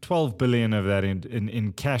rand, 12 billion of that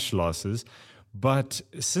in cash losses. But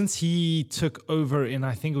since he took over in,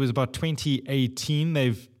 I think it was about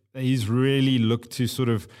 2018, he's really looked to sort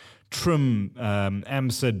of trim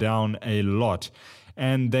AMSA down a lot.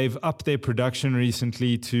 And they've upped their production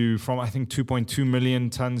recently from I think 2.2 million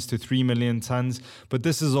tons to 3 million tons. But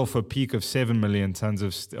this is off a peak of 7 million tons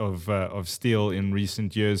of steel in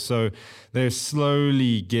recent years. So they're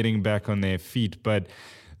slowly getting back on their feet. But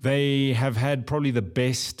they have had probably the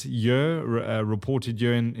best reported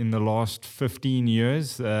year in the last 15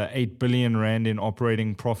 years, 8 billion rand in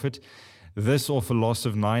operating profit. This off a loss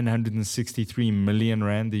of 963 million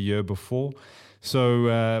rand the year before. So,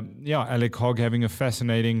 Alec Hogg having a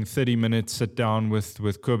fascinating 30-minute sit-down with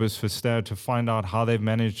Cobus Verster to find out how they've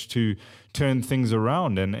managed to turn things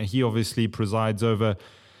around. And he obviously presides over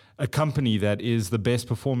a company that is the best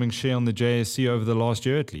performing share on the JSE over the last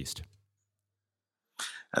year at least.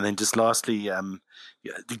 And then just lastly,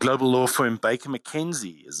 the global law firm Baker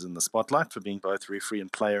McKenzie is in the spotlight for being both referee and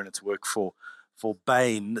player in its work for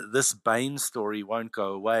Bain. This Bain story won't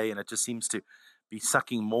go away, and it just seems to be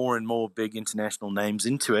sucking more and more big international names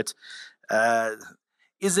into it.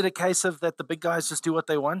 Is it a case of that the big guys just do what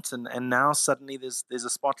they want, and now suddenly there's a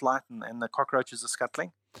spotlight and the cockroaches are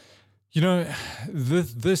scuttling? You know,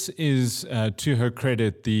 this is, to her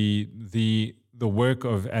credit, the work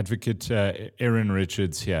of advocate Erin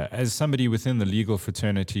Richards here. As somebody within the legal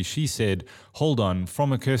fraternity, she said, hold on,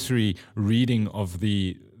 from a cursory reading of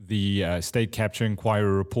the State Capture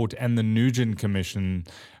Inquiry report and the Nugent Commission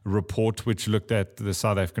report, which looked at the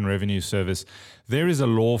South African Revenue Service, there is a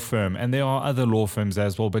law firm, and there are other law firms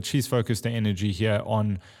as well, but she's focused her energy here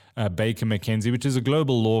on Baker McKenzie, which is a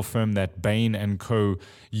global law firm that Bain and Co.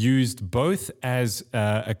 used both as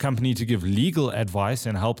a company to give legal advice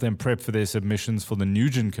and help them prep for their submissions for the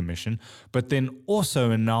Nugent Commission, but then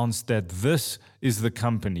also announced that this is the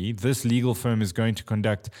company, this legal firm is going to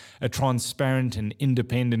conduct a transparent and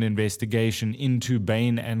independent investigation into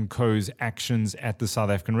Bain and Co.'s actions at the South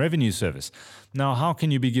African Revenue Service. Now, how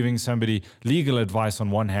can you be giving somebody legal advice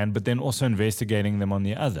on one hand, but then also investigating them on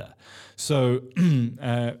the other? So,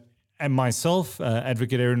 and myself,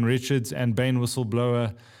 Advocate Erin Richards, and Bain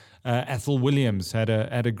whistleblower Athol Williams had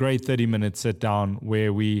a great 30-minute sit down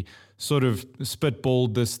where we sort of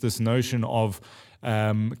spitballed this notion of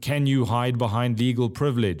can you hide behind legal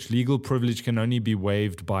privilege? Legal privilege can only be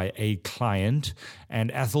waived by a client.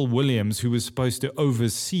 And Athol Williams, who was supposed to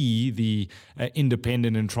oversee the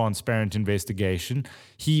independent and transparent investigation,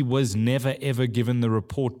 he was never, ever given the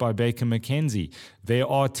report by Baker McKenzie. There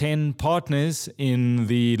are 10 partners in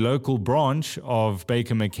the local branch of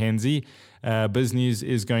Baker McKenzie. BizNews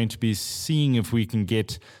is going to be seeing if we can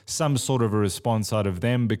get some sort of a response out of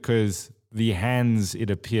them, because the hands, it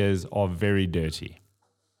appears, are very dirty.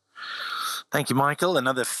 Thank you, Michael.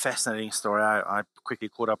 Another fascinating story I quickly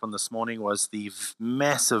caught up on this morning was the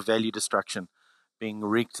massive value destruction being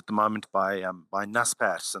wreaked at the moment by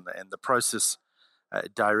Naspers and the process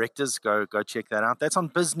directors. Go check that out. That's on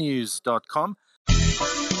biznews.com.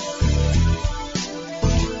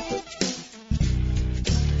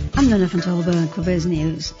 I'm Luna van Tilburg for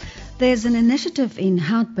BizNews. There's an initiative in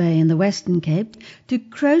Houtbay in the Western Cape to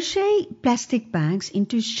crochet plastic bags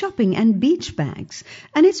into shopping and beach bags,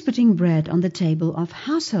 and it's putting bread on the table of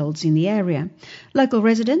households in the area. Local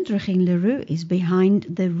resident Regine le Roux is behind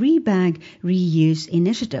the Rebag Reuse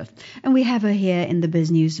initiative, and we have her here in the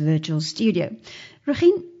BizNews virtual studio.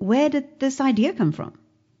 Regine, where did this idea come from?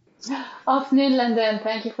 Afternoon, Linda, and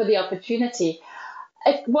thank you for the opportunity.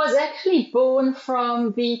 It was actually born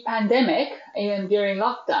from the pandemic during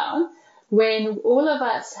lockdown, when all of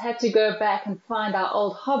us had to go back and find our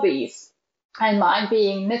old hobbies, and mine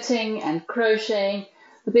being knitting and crocheting.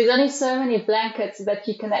 But there's only so many blankets that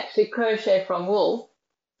you can actually crochet from wool,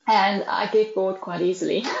 and I get bored quite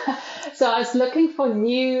easily. So I was looking for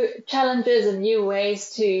new challenges and new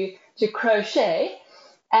ways to crochet.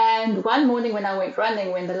 And one morning when I went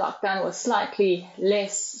running, when the lockdown was slightly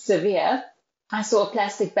less severe, I saw a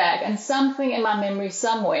plastic bag, and something in my memory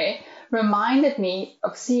somewhere reminded me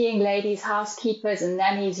of seeing ladies, housekeepers and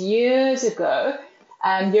nannies years ago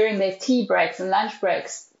during their tea breaks and lunch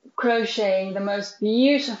breaks, crocheting the most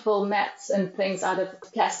beautiful mats and things out of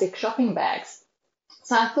plastic shopping bags.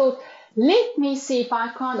 So I thought, let me see if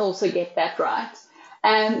I can't also get that right.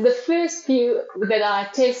 And the first few that I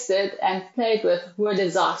tested and played with were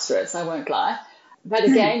disastrous, I won't lie. But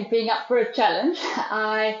again, being up for a challenge,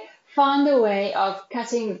 I found a way of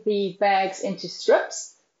cutting the bags into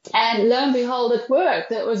strips, and lo and behold, it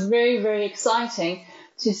worked. It was very, very exciting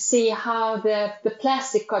to see how the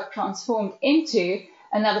plastic got transformed into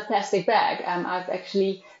another plastic bag. I've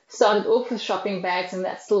actually started off with shopping bags, and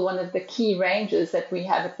that's still one of the key ranges that we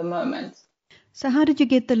have at the moment. So how did you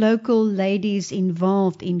get the local ladies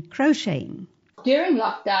involved in crocheting? During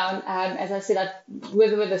lockdown, as I said,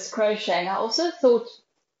 with this crocheting, I also thought,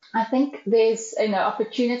 I think there's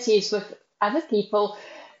opportunities with other people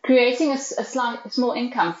creating a small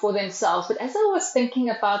income for themselves. But as I was thinking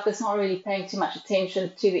about this, not really paying too much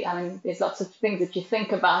attention to there's lots of things that you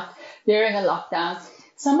think about during a lockdown.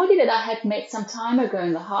 Somebody that I had met some time ago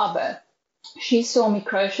in the harbour, she saw me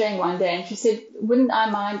crocheting one day and she said, wouldn't I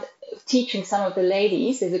mind teaching some of the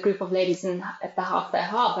ladies, there's a group of ladies at the Houtbay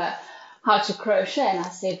harbour, how to crochet? And I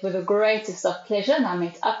said, with the greatest of pleasure, and I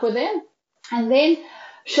met up with them. And then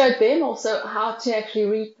showed them also how to actually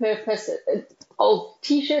repurpose old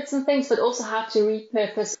T-shirts and things, but also how to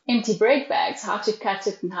repurpose empty bread bags, how to cut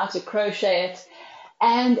it and how to crochet it.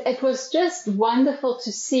 And it was just wonderful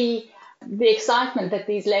to see the excitement that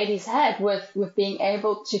these ladies had with being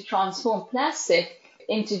able to transform plastic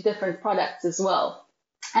into different products as well.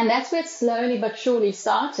 And that's where it slowly but surely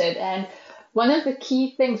started. And one of the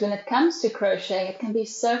key things when it comes to crocheting, it can be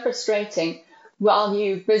so frustrating while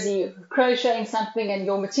you're busy crocheting something and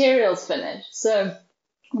your material's finished. So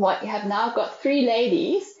what you have now got 3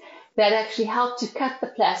 ladies that actually help to cut the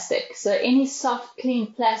plastic. So any soft,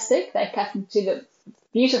 clean plastic, they cut into the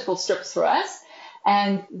beautiful strips for us,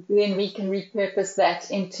 and then we can repurpose that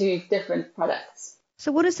into different products.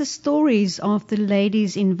 So what is the stories of the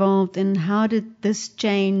ladies involved, and how did this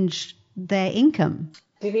change their income?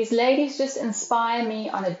 These ladies just inspire me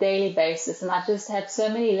on a daily basis, and I just have so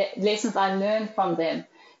many lessons I learned from them.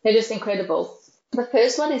 They're just incredible. The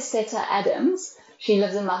first one is Carrie Adams. She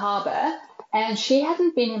lives in the harbour, and she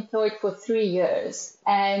hadn't been employed for 3 years.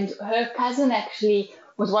 And her cousin actually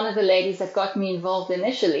was one of the ladies that got me involved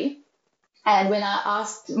initially. And when I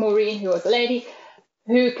asked Maureen, who was a lady,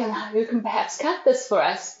 who can perhaps cut this for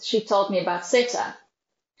us, she told me about Seta.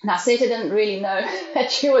 Now, Seta didn't really know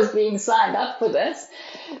that she was being signed up for this.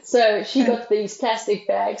 So she got these plastic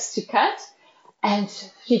bags to cut. And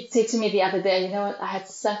she said to me the other day, you know what, I had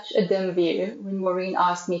such a dim view when Maureen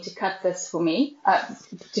asked me to cut this for me,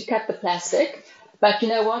 to cut the plastic. But you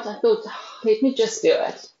know what, I thought, let me just do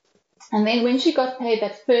it. And then when she got paid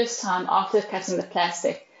that first time after cutting the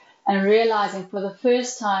plastic and realizing for the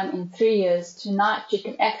first time in 3 years, tonight she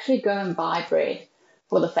can actually go and buy bread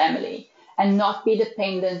for the family and not be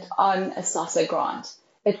dependent on a SASSA grant.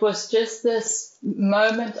 It was just this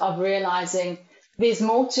moment of realizing there's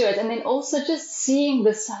more to it. And then also just seeing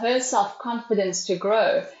her self-confidence to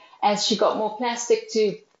grow as she got more plastic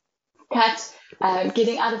to cut,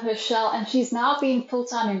 getting out of her shell. And she's now being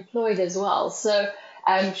full-time employed as well. So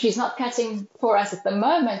she's not cutting for us at the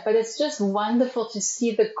moment, but it's just wonderful to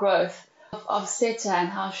see the growth of Seta and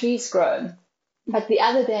how she's grown. But the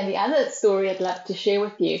other day, and the other story I'd love to share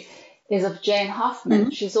with you is of Jane Hoffman. Mm-hmm.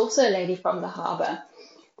 She's also a lady from the harbour.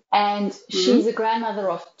 And she's a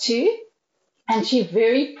grandmother of 2. And she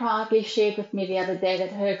very proudly shared with me the other day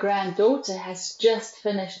that her granddaughter has just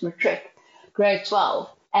finished matric, grade 12.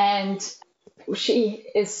 And she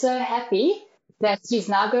is so happy that she's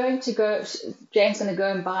now Jane's going to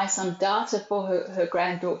go and buy some data for her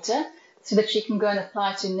granddaughter so that she can go and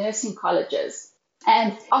apply to nursing colleges.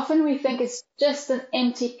 And often we think it's just an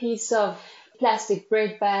empty piece of plastic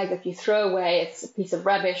bread bag that you throw away. It's a piece of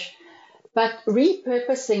rubbish. But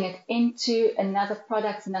repurposing it into another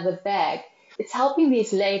product, another bag, it's helping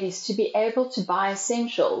these ladies to be able to buy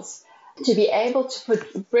essentials, to be able to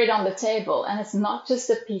put bread on the table. And it's not just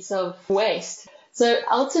a piece of waste. So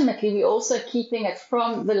ultimately, we're also keeping it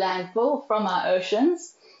from the landfill, from our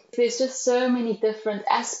oceans. There's just so many different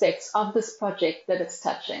aspects of this project that it's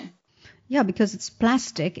touching. Yeah, because it's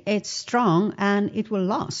plastic, it's strong, and it will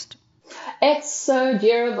last. It's so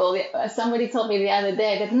durable. Somebody told me the other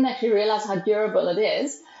day they didn't actually realize how durable it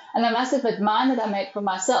is. And I must admit, mine that I made for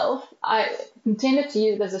myself, I intended to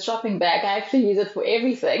use it as a shopping bag. I actually use it for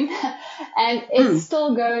everything. And it's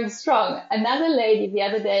still going strong. Another lady the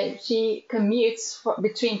other day, she commutes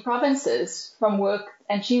between provinces from work,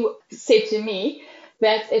 and she said to me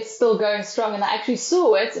that it's still going strong. And I actually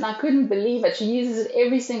saw it, and I couldn't believe it. She uses it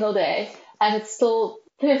every single day, and it's still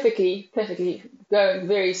perfectly going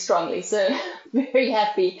very strongly. So very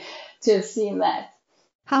happy to have seen that.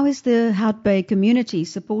 How is the Houtbay community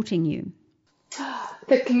supporting you?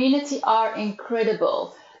 The community are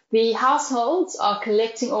incredible. The households are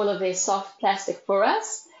collecting all of their soft plastic for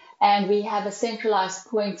us, and we have a centralized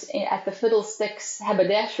point at the Fiddlesticks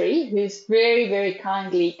haberdashery who's very, very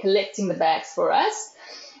kindly collecting the bags for us.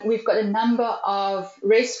 We've got a number of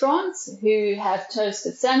restaurants who have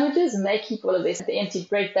toasted sandwiches, and they keep all of the empty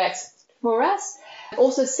bread bags for us.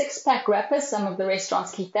 Also 6-pack wrappers, some of the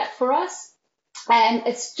restaurants keep that for us. And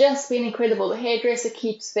it's just been incredible. The hairdresser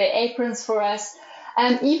keeps their aprons for us.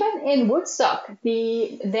 And even in Woodstock,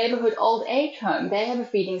 the neighborhood old age home, they have a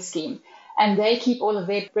feeding scheme, and they keep all of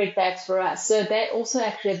their bread bags for us. So they're also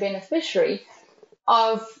actually a beneficiary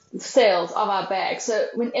of sales of our bags. So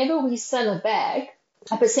whenever we sell a bag,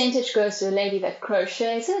 a percentage goes to a lady that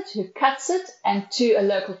crochets it, who cuts it, and to a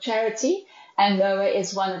local charity. And Noah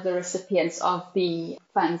is one of the recipients of the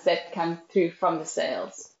funds that come through from the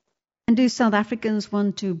sales. And do South Africans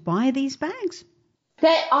want to buy these bags?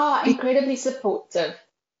 They are incredibly supportive.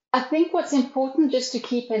 I think what's important just to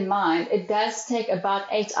keep in mind, it does take about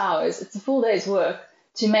 8 hours. It's a full day's work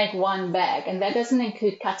to make one bag, and that doesn't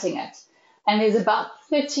include cutting it. And there's about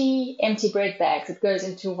 30 empty bread bags that goes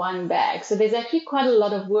into one bag. So there's actually quite a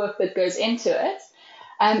lot of work that goes into it.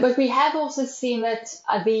 But we have also seen that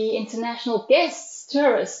the international guests,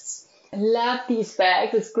 tourists, love these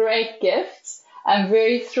bags. It's great gifts. I'm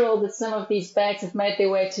very thrilled that some of these bags have made their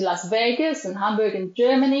way to Las Vegas and Hamburg in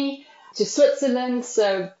Germany, to Switzerland.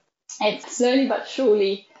 So it's slowly but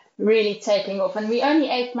surely really taking off. And we're only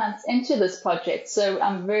 8 months into this project. So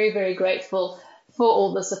I'm very, very grateful for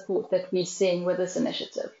all the support that we're seeing with this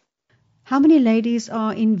initiative. How many ladies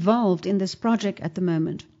are involved in this project at the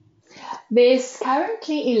moment? There's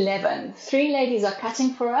currently 11. 3 ladies are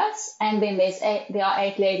cutting for us, and then there are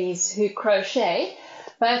 8 ladies who crochet.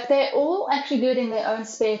 But they all actually do it in their own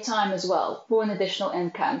spare time as well for an additional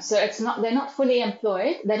income. So they're not fully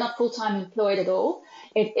employed. They're not full-time employed at all.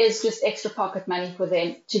 It is just extra pocket money for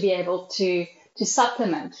them to be able to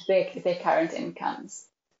supplement their current incomes.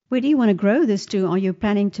 Where do you want to grow this to? Are you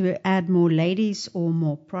planning to add more ladies or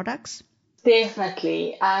more products?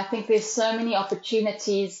 Definitely. I think there's so many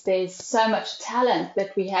opportunities. There's so much talent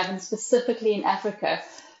that we have, and specifically in Africa.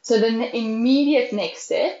 So the immediate next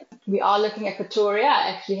step, we are looking at Pretoria. I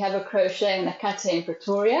actually have a crochet and a cutter in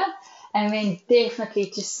Pretoria. And then definitely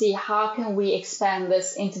to see how can we expand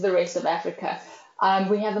this into the rest of Africa.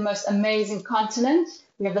 We have the most amazing continent.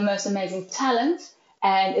 We have the most amazing talent.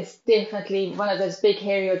 And it's definitely one of those big,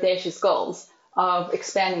 hairy, audacious goals of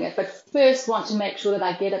expanding it. But first want to make sure that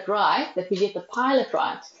I get it right, that we get the pilot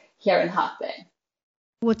right here in Houtbay.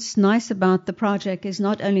 What's nice about the project is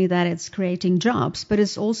not only that it's creating jobs, but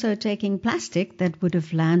it's also taking plastic that would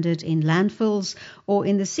have landed in landfills or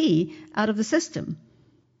in the sea out of the system.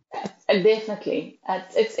 Definitely.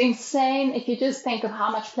 It's insane if you just think of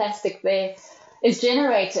how much plastic there is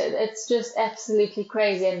generated. It's just absolutely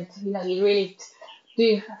crazy. And, you really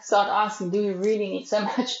do start asking, do we really need so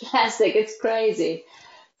much plastic? It's crazy.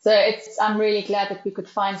 So I'm really glad that we could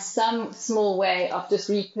find some small way of just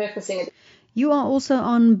repurposing it. You are also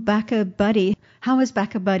on Backer Buddy. How is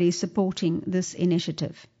Backer Buddy supporting this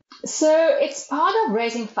initiative? So it's part of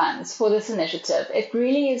raising funds for this initiative. It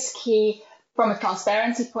really is key from a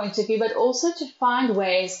transparency point of view, but also to find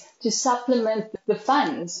ways to supplement the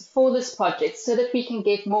funds for this project so that we can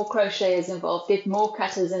get more crocheters involved, get more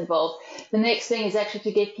cutters involved. The next thing is actually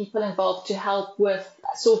to get people involved to help with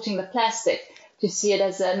sorting the plastic, to see it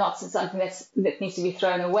as not something that needs to be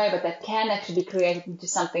thrown away, but that can actually be created into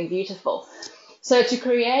something beautiful. So to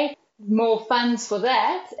create more funds for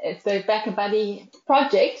that, the Back a Buddy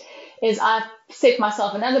project, is I've set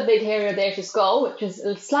myself another big, hairy, audacious goal, which is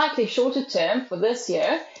a slightly shorter term for this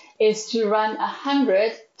year, is to run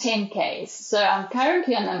 100 10Ks. So I'm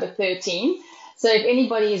currently on number 13. So if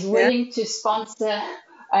anybody is willing to sponsor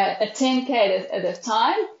a 10K at a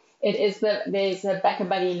time, there's a Back a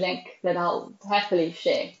Buddy link that I'll happily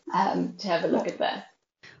share to have a look at that.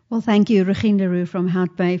 Well, thank you, Regine le Roux from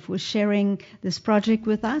Houtbay, for sharing this project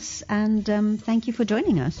with us, and thank you for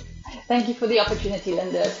joining us. Thank you for the opportunity,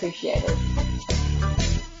 Linda. Appreciate it.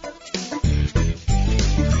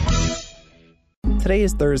 Today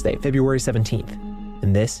is Thursday, February 17th,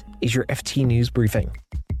 and this is your FT News Briefing.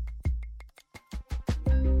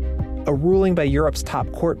 A ruling by Europe's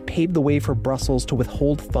top court paved the way for Brussels to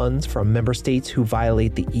withhold funds from member states who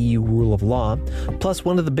violate the EU rule of law. Plus,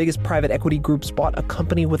 one of the biggest private equity groups bought a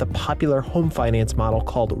company with a popular home finance model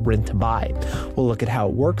called Rent to Buy. We'll look at how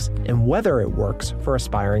it works and whether it works for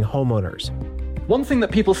aspiring homeowners. One thing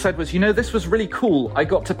that people said was, this was really cool. I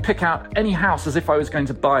got to pick out any house as if I was going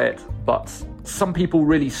to buy it. But some people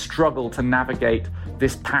really struggle to navigate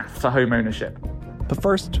this path to home ownership. But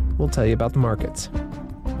first, we'll tell you about the markets.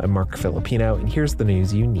 I'm Mark Filipino, and here's the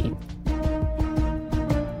news you need.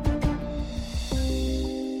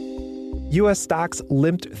 U.S. stocks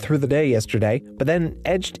limped through the day yesterday, but then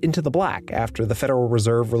edged into the black after the Federal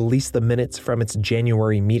Reserve released the minutes from its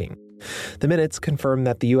January meeting. The minutes confirm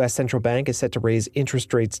that the U.S. Central Bank is set to raise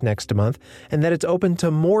interest rates next month and that it's open to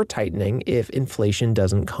more tightening if inflation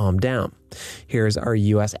doesn't calm down. Here's our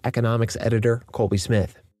U.S. economics editor, Colby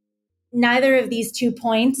Smith. Neither of these 2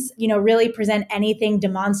 points, really present anything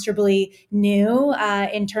demonstrably new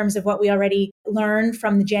in terms of what we already learned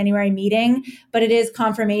from the January meeting, but it is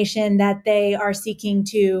confirmation that they are seeking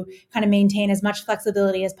to kind of maintain as much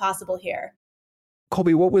flexibility as possible here.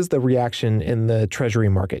 Colby, what was the reaction in the Treasury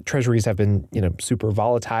market? Treasuries have been, super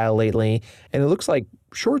volatile lately, and it looks like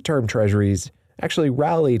short-term Treasuries actually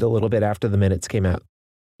rallied a little bit after the minutes came out.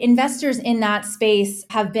 Investors in that space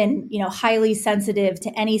have been, highly sensitive to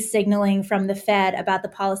any signaling from the Fed about the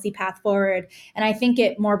policy path forward. And I think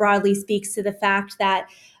it more broadly speaks to the fact that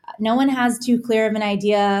no one has too clear of an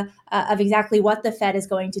idea of exactly what the Fed is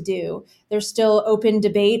going to do. There's still open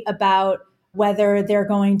debate about whether they're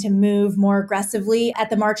going to move more aggressively at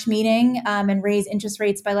the March meeting and raise interest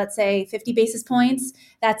rates by, let's say, 50 basis points.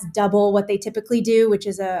 That's double what they typically do, which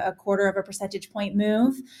is a quarter of a percentage point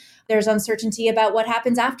move. There's uncertainty about what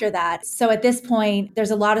happens after that. So at this point,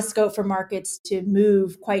 there's a lot of scope for markets to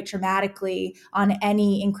move quite dramatically on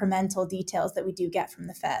any incremental details that we do get from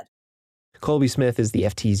the Fed. Colby Smith is the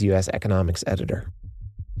FT's U.S. economics editor.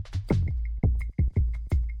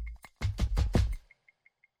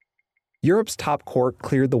 Europe's top court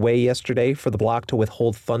cleared the way yesterday for the bloc to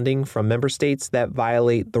withhold funding from member states that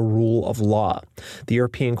violate the rule of law. The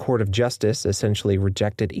European Court of Justice essentially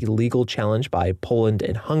rejected a legal challenge by Poland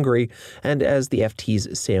and Hungary, and as the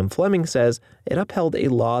FT's Sam Fleming says, it upheld a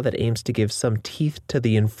law that aims to give some teeth to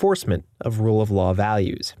the enforcement of rule of law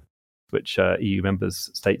values, which EU member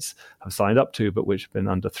states have signed up to, but which have been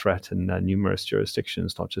under threat in numerous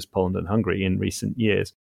jurisdictions, not just Poland and Hungary, in recent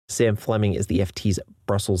years. Sam Fleming is the FT's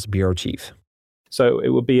Brussels bureau chief. So it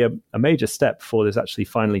would be a major step for this actually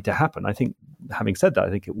finally to happen. I think, having said that, I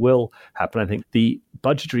think it will happen. I think the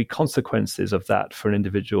budgetary consequences of that for an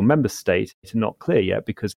individual member state are not clear yet,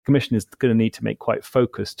 because the Commission is going to need to make quite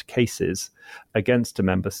focused cases against a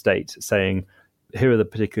member state, saying, here are the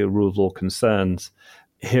particular rule of law concerns.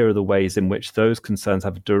 Here are the ways in which those concerns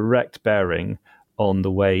have a direct bearing on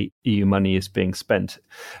the way EU money is being spent,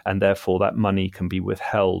 and therefore that money can be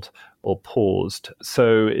withheld or paused.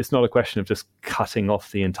 So it's not a question of just cutting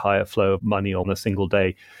off the entire flow of money on a single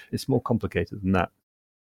day. It's more complicated than that.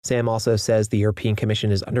 Sam also says the European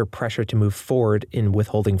Commission is under pressure to move forward in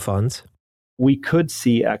withholding funds. We could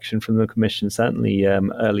see action from the Commission certainly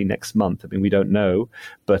early next month. I mean, we don't know,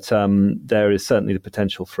 but there is certainly the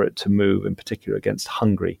potential for it to move, in particular against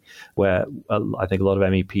Hungary, where I think a lot of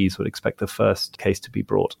MEPs would expect the first case to be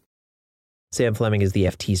brought. Sam Fleming is the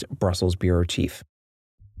FT's Brussels bureau chief.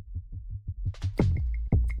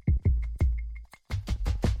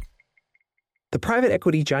 The private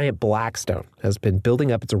equity giant Blackstone has been building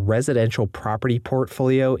up its residential property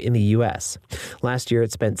portfolio in the U.S. Last year,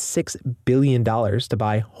 it spent $6 billion to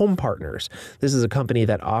buy Home Partners. This is a company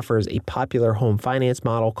that offers a popular home finance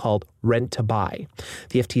model called Rent to Buy.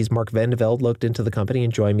 The FT's Mark Vandeveld looked into the company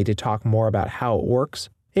and joined me to talk more about how it works.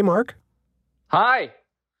 Hey, Mark. Hi.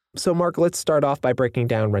 So, Mark, let's start off by breaking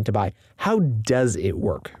down Rent to Buy. How does it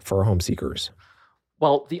work for home seekers?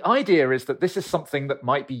 Well, the idea is that this is something that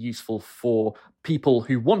might be useful for people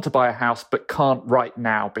who want to buy a house but can't right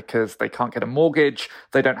now because they can't get a mortgage,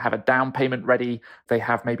 they don't have a down payment ready, they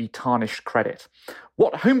have maybe tarnished credit.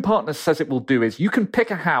 What Home Partners says it will do is you can pick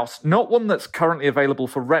a house, not one that's currently available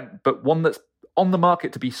for rent, but one that's on the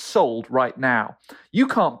market to be sold right now. You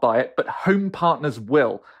can't buy it, but Home Partners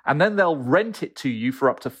will, and then they'll rent it to you for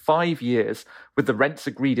up to 5 years with the rents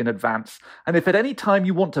agreed in advance. And if at any time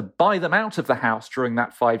you want to buy them out of the house during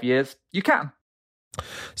that 5 years, you can.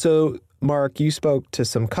 So, Mark, you spoke to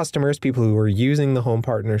some customers, people who were using the Home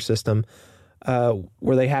Partner system.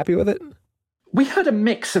 Were they happy with it? We heard a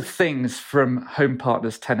mix of things from Home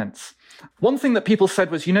Partners tenants. One thing that people said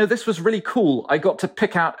was, this was really cool. I got to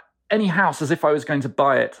pick out any house as if I was going to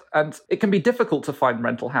buy it. And it can be difficult to find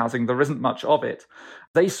rental housing. There isn't much of it.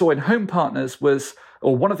 They saw in Home Partners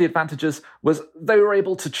one of the advantages was they were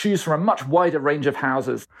able to choose from a much wider range of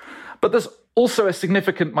houses. But there's also a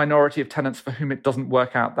significant minority of tenants for whom it doesn't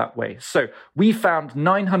work out that way. So we found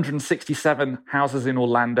 967 houses in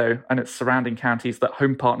Orlando and its surrounding counties that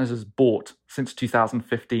Home Partners has bought since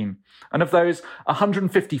 2015. And of those,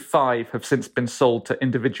 155 have since been sold to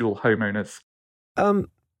individual homeowners.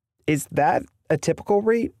 Is that a typical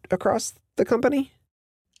rate across the company?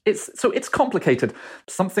 It's complicated.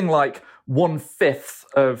 Something like 1/5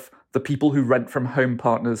 of the people who rent from Home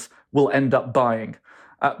Partners will end up buying.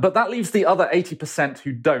 But that leaves the other 80%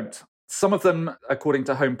 who don't. Some of them, according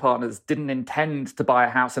to Home Partners, didn't intend to buy a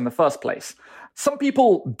house in the first place. Some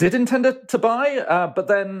people did intend to buy, but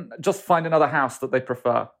then just find another house that they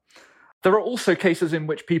prefer. There are also cases in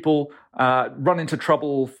which people run into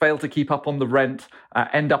trouble, fail to keep up on the rent,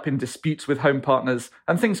 end up in disputes with Home Partners,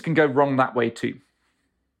 and things can go wrong that way too.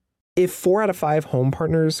 If 4 out of 5 Home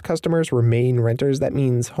Partners customers remain renters, that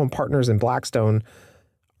means Home Partners and Blackstone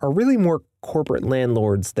are really more corporate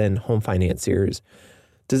landlords than home financiers.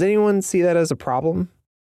 Does anyone see that as a problem?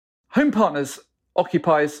 Home Partners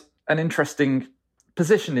occupies an interesting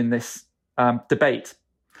position in this debate.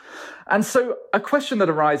 And so a question that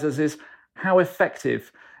arises is, how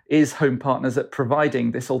effective is Home Partners at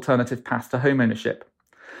providing this alternative path to home ownership?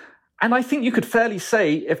 And I think you could fairly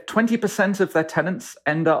say if 20% of their tenants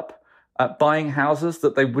end up buying houses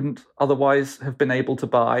that they wouldn't otherwise have been able to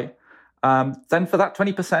buy, then for that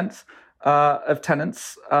 20% of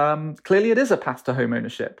tenants, clearly it is a path to home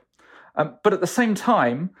ownership. But at the same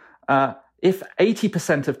time, if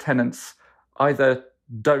 80% of tenants either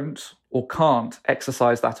don't or can't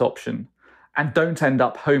exercise that option and don't end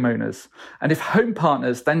up homeowners, and if Home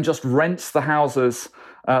Partners then just rents the houses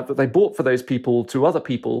that they bought for those people to other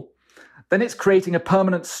people, then it's creating a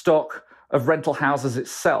permanent stock of rental houses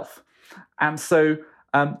itself. And so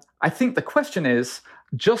I think the question is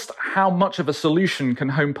just how much of a solution can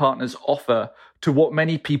Home Partners offer to what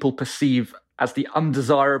many people perceive as the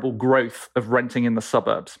undesirable growth of renting in the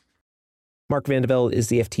suburbs? Mark Van de Velde is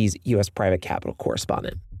the FT's U.S. private capital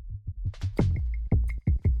correspondent.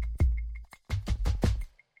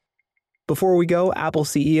 Before we go, Apple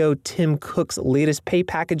CEO Tim Cook's latest pay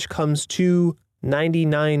package comes to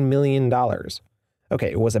 $99 million. Okay,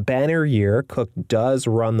 it was a banner year. Cook does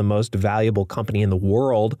run the most valuable company in the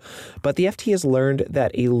world, but the FT has learned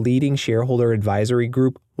that a leading shareholder advisory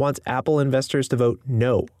group wants Apple investors to vote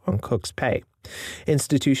no on Cook's pay.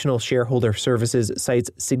 Institutional Shareholder Services cites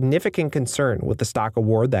significant concern with the stock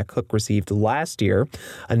award that Cook received last year.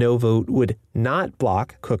 A no vote would not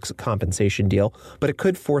block Cook's compensation deal, but it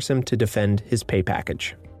could force him to defend his pay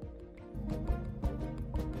package.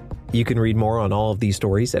 You can read more on all of these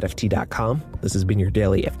stories at FT.com. This has been your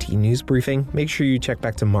daily FT News Briefing. Make sure you check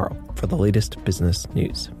back tomorrow for the latest business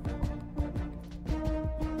news.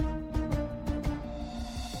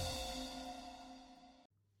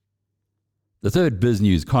 The third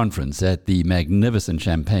BizNews conference at the magnificent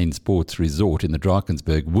Champagne Sports Resort in the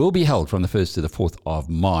Drakensberg will be held from the 1st to the 4th of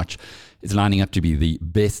March. It's lining up to be the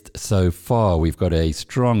best so far. We've got a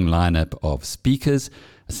strong lineup of speakers.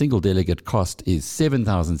 A single delegate cost is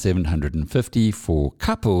 $7,750. For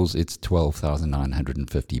couples, it's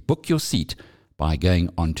 $12,950. Book your seat by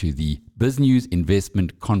going onto the BizNews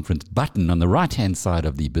Investment Conference button on the right-hand side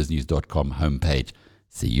of the biznews.com homepage.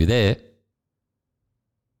 See you there.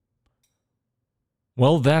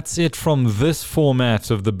 Well, that's it from this format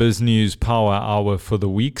of the BizNews Power Hour for the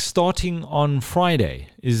week. Starting on Friday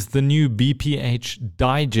is the new BPH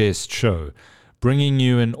Digest show, bringing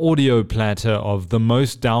you an audio platter of the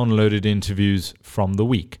most downloaded interviews from the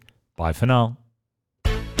week. Bye for now.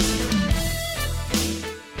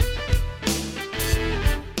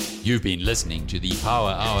 You've been listening to the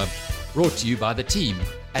Power Hour, brought to you by the team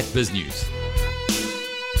at BizNews.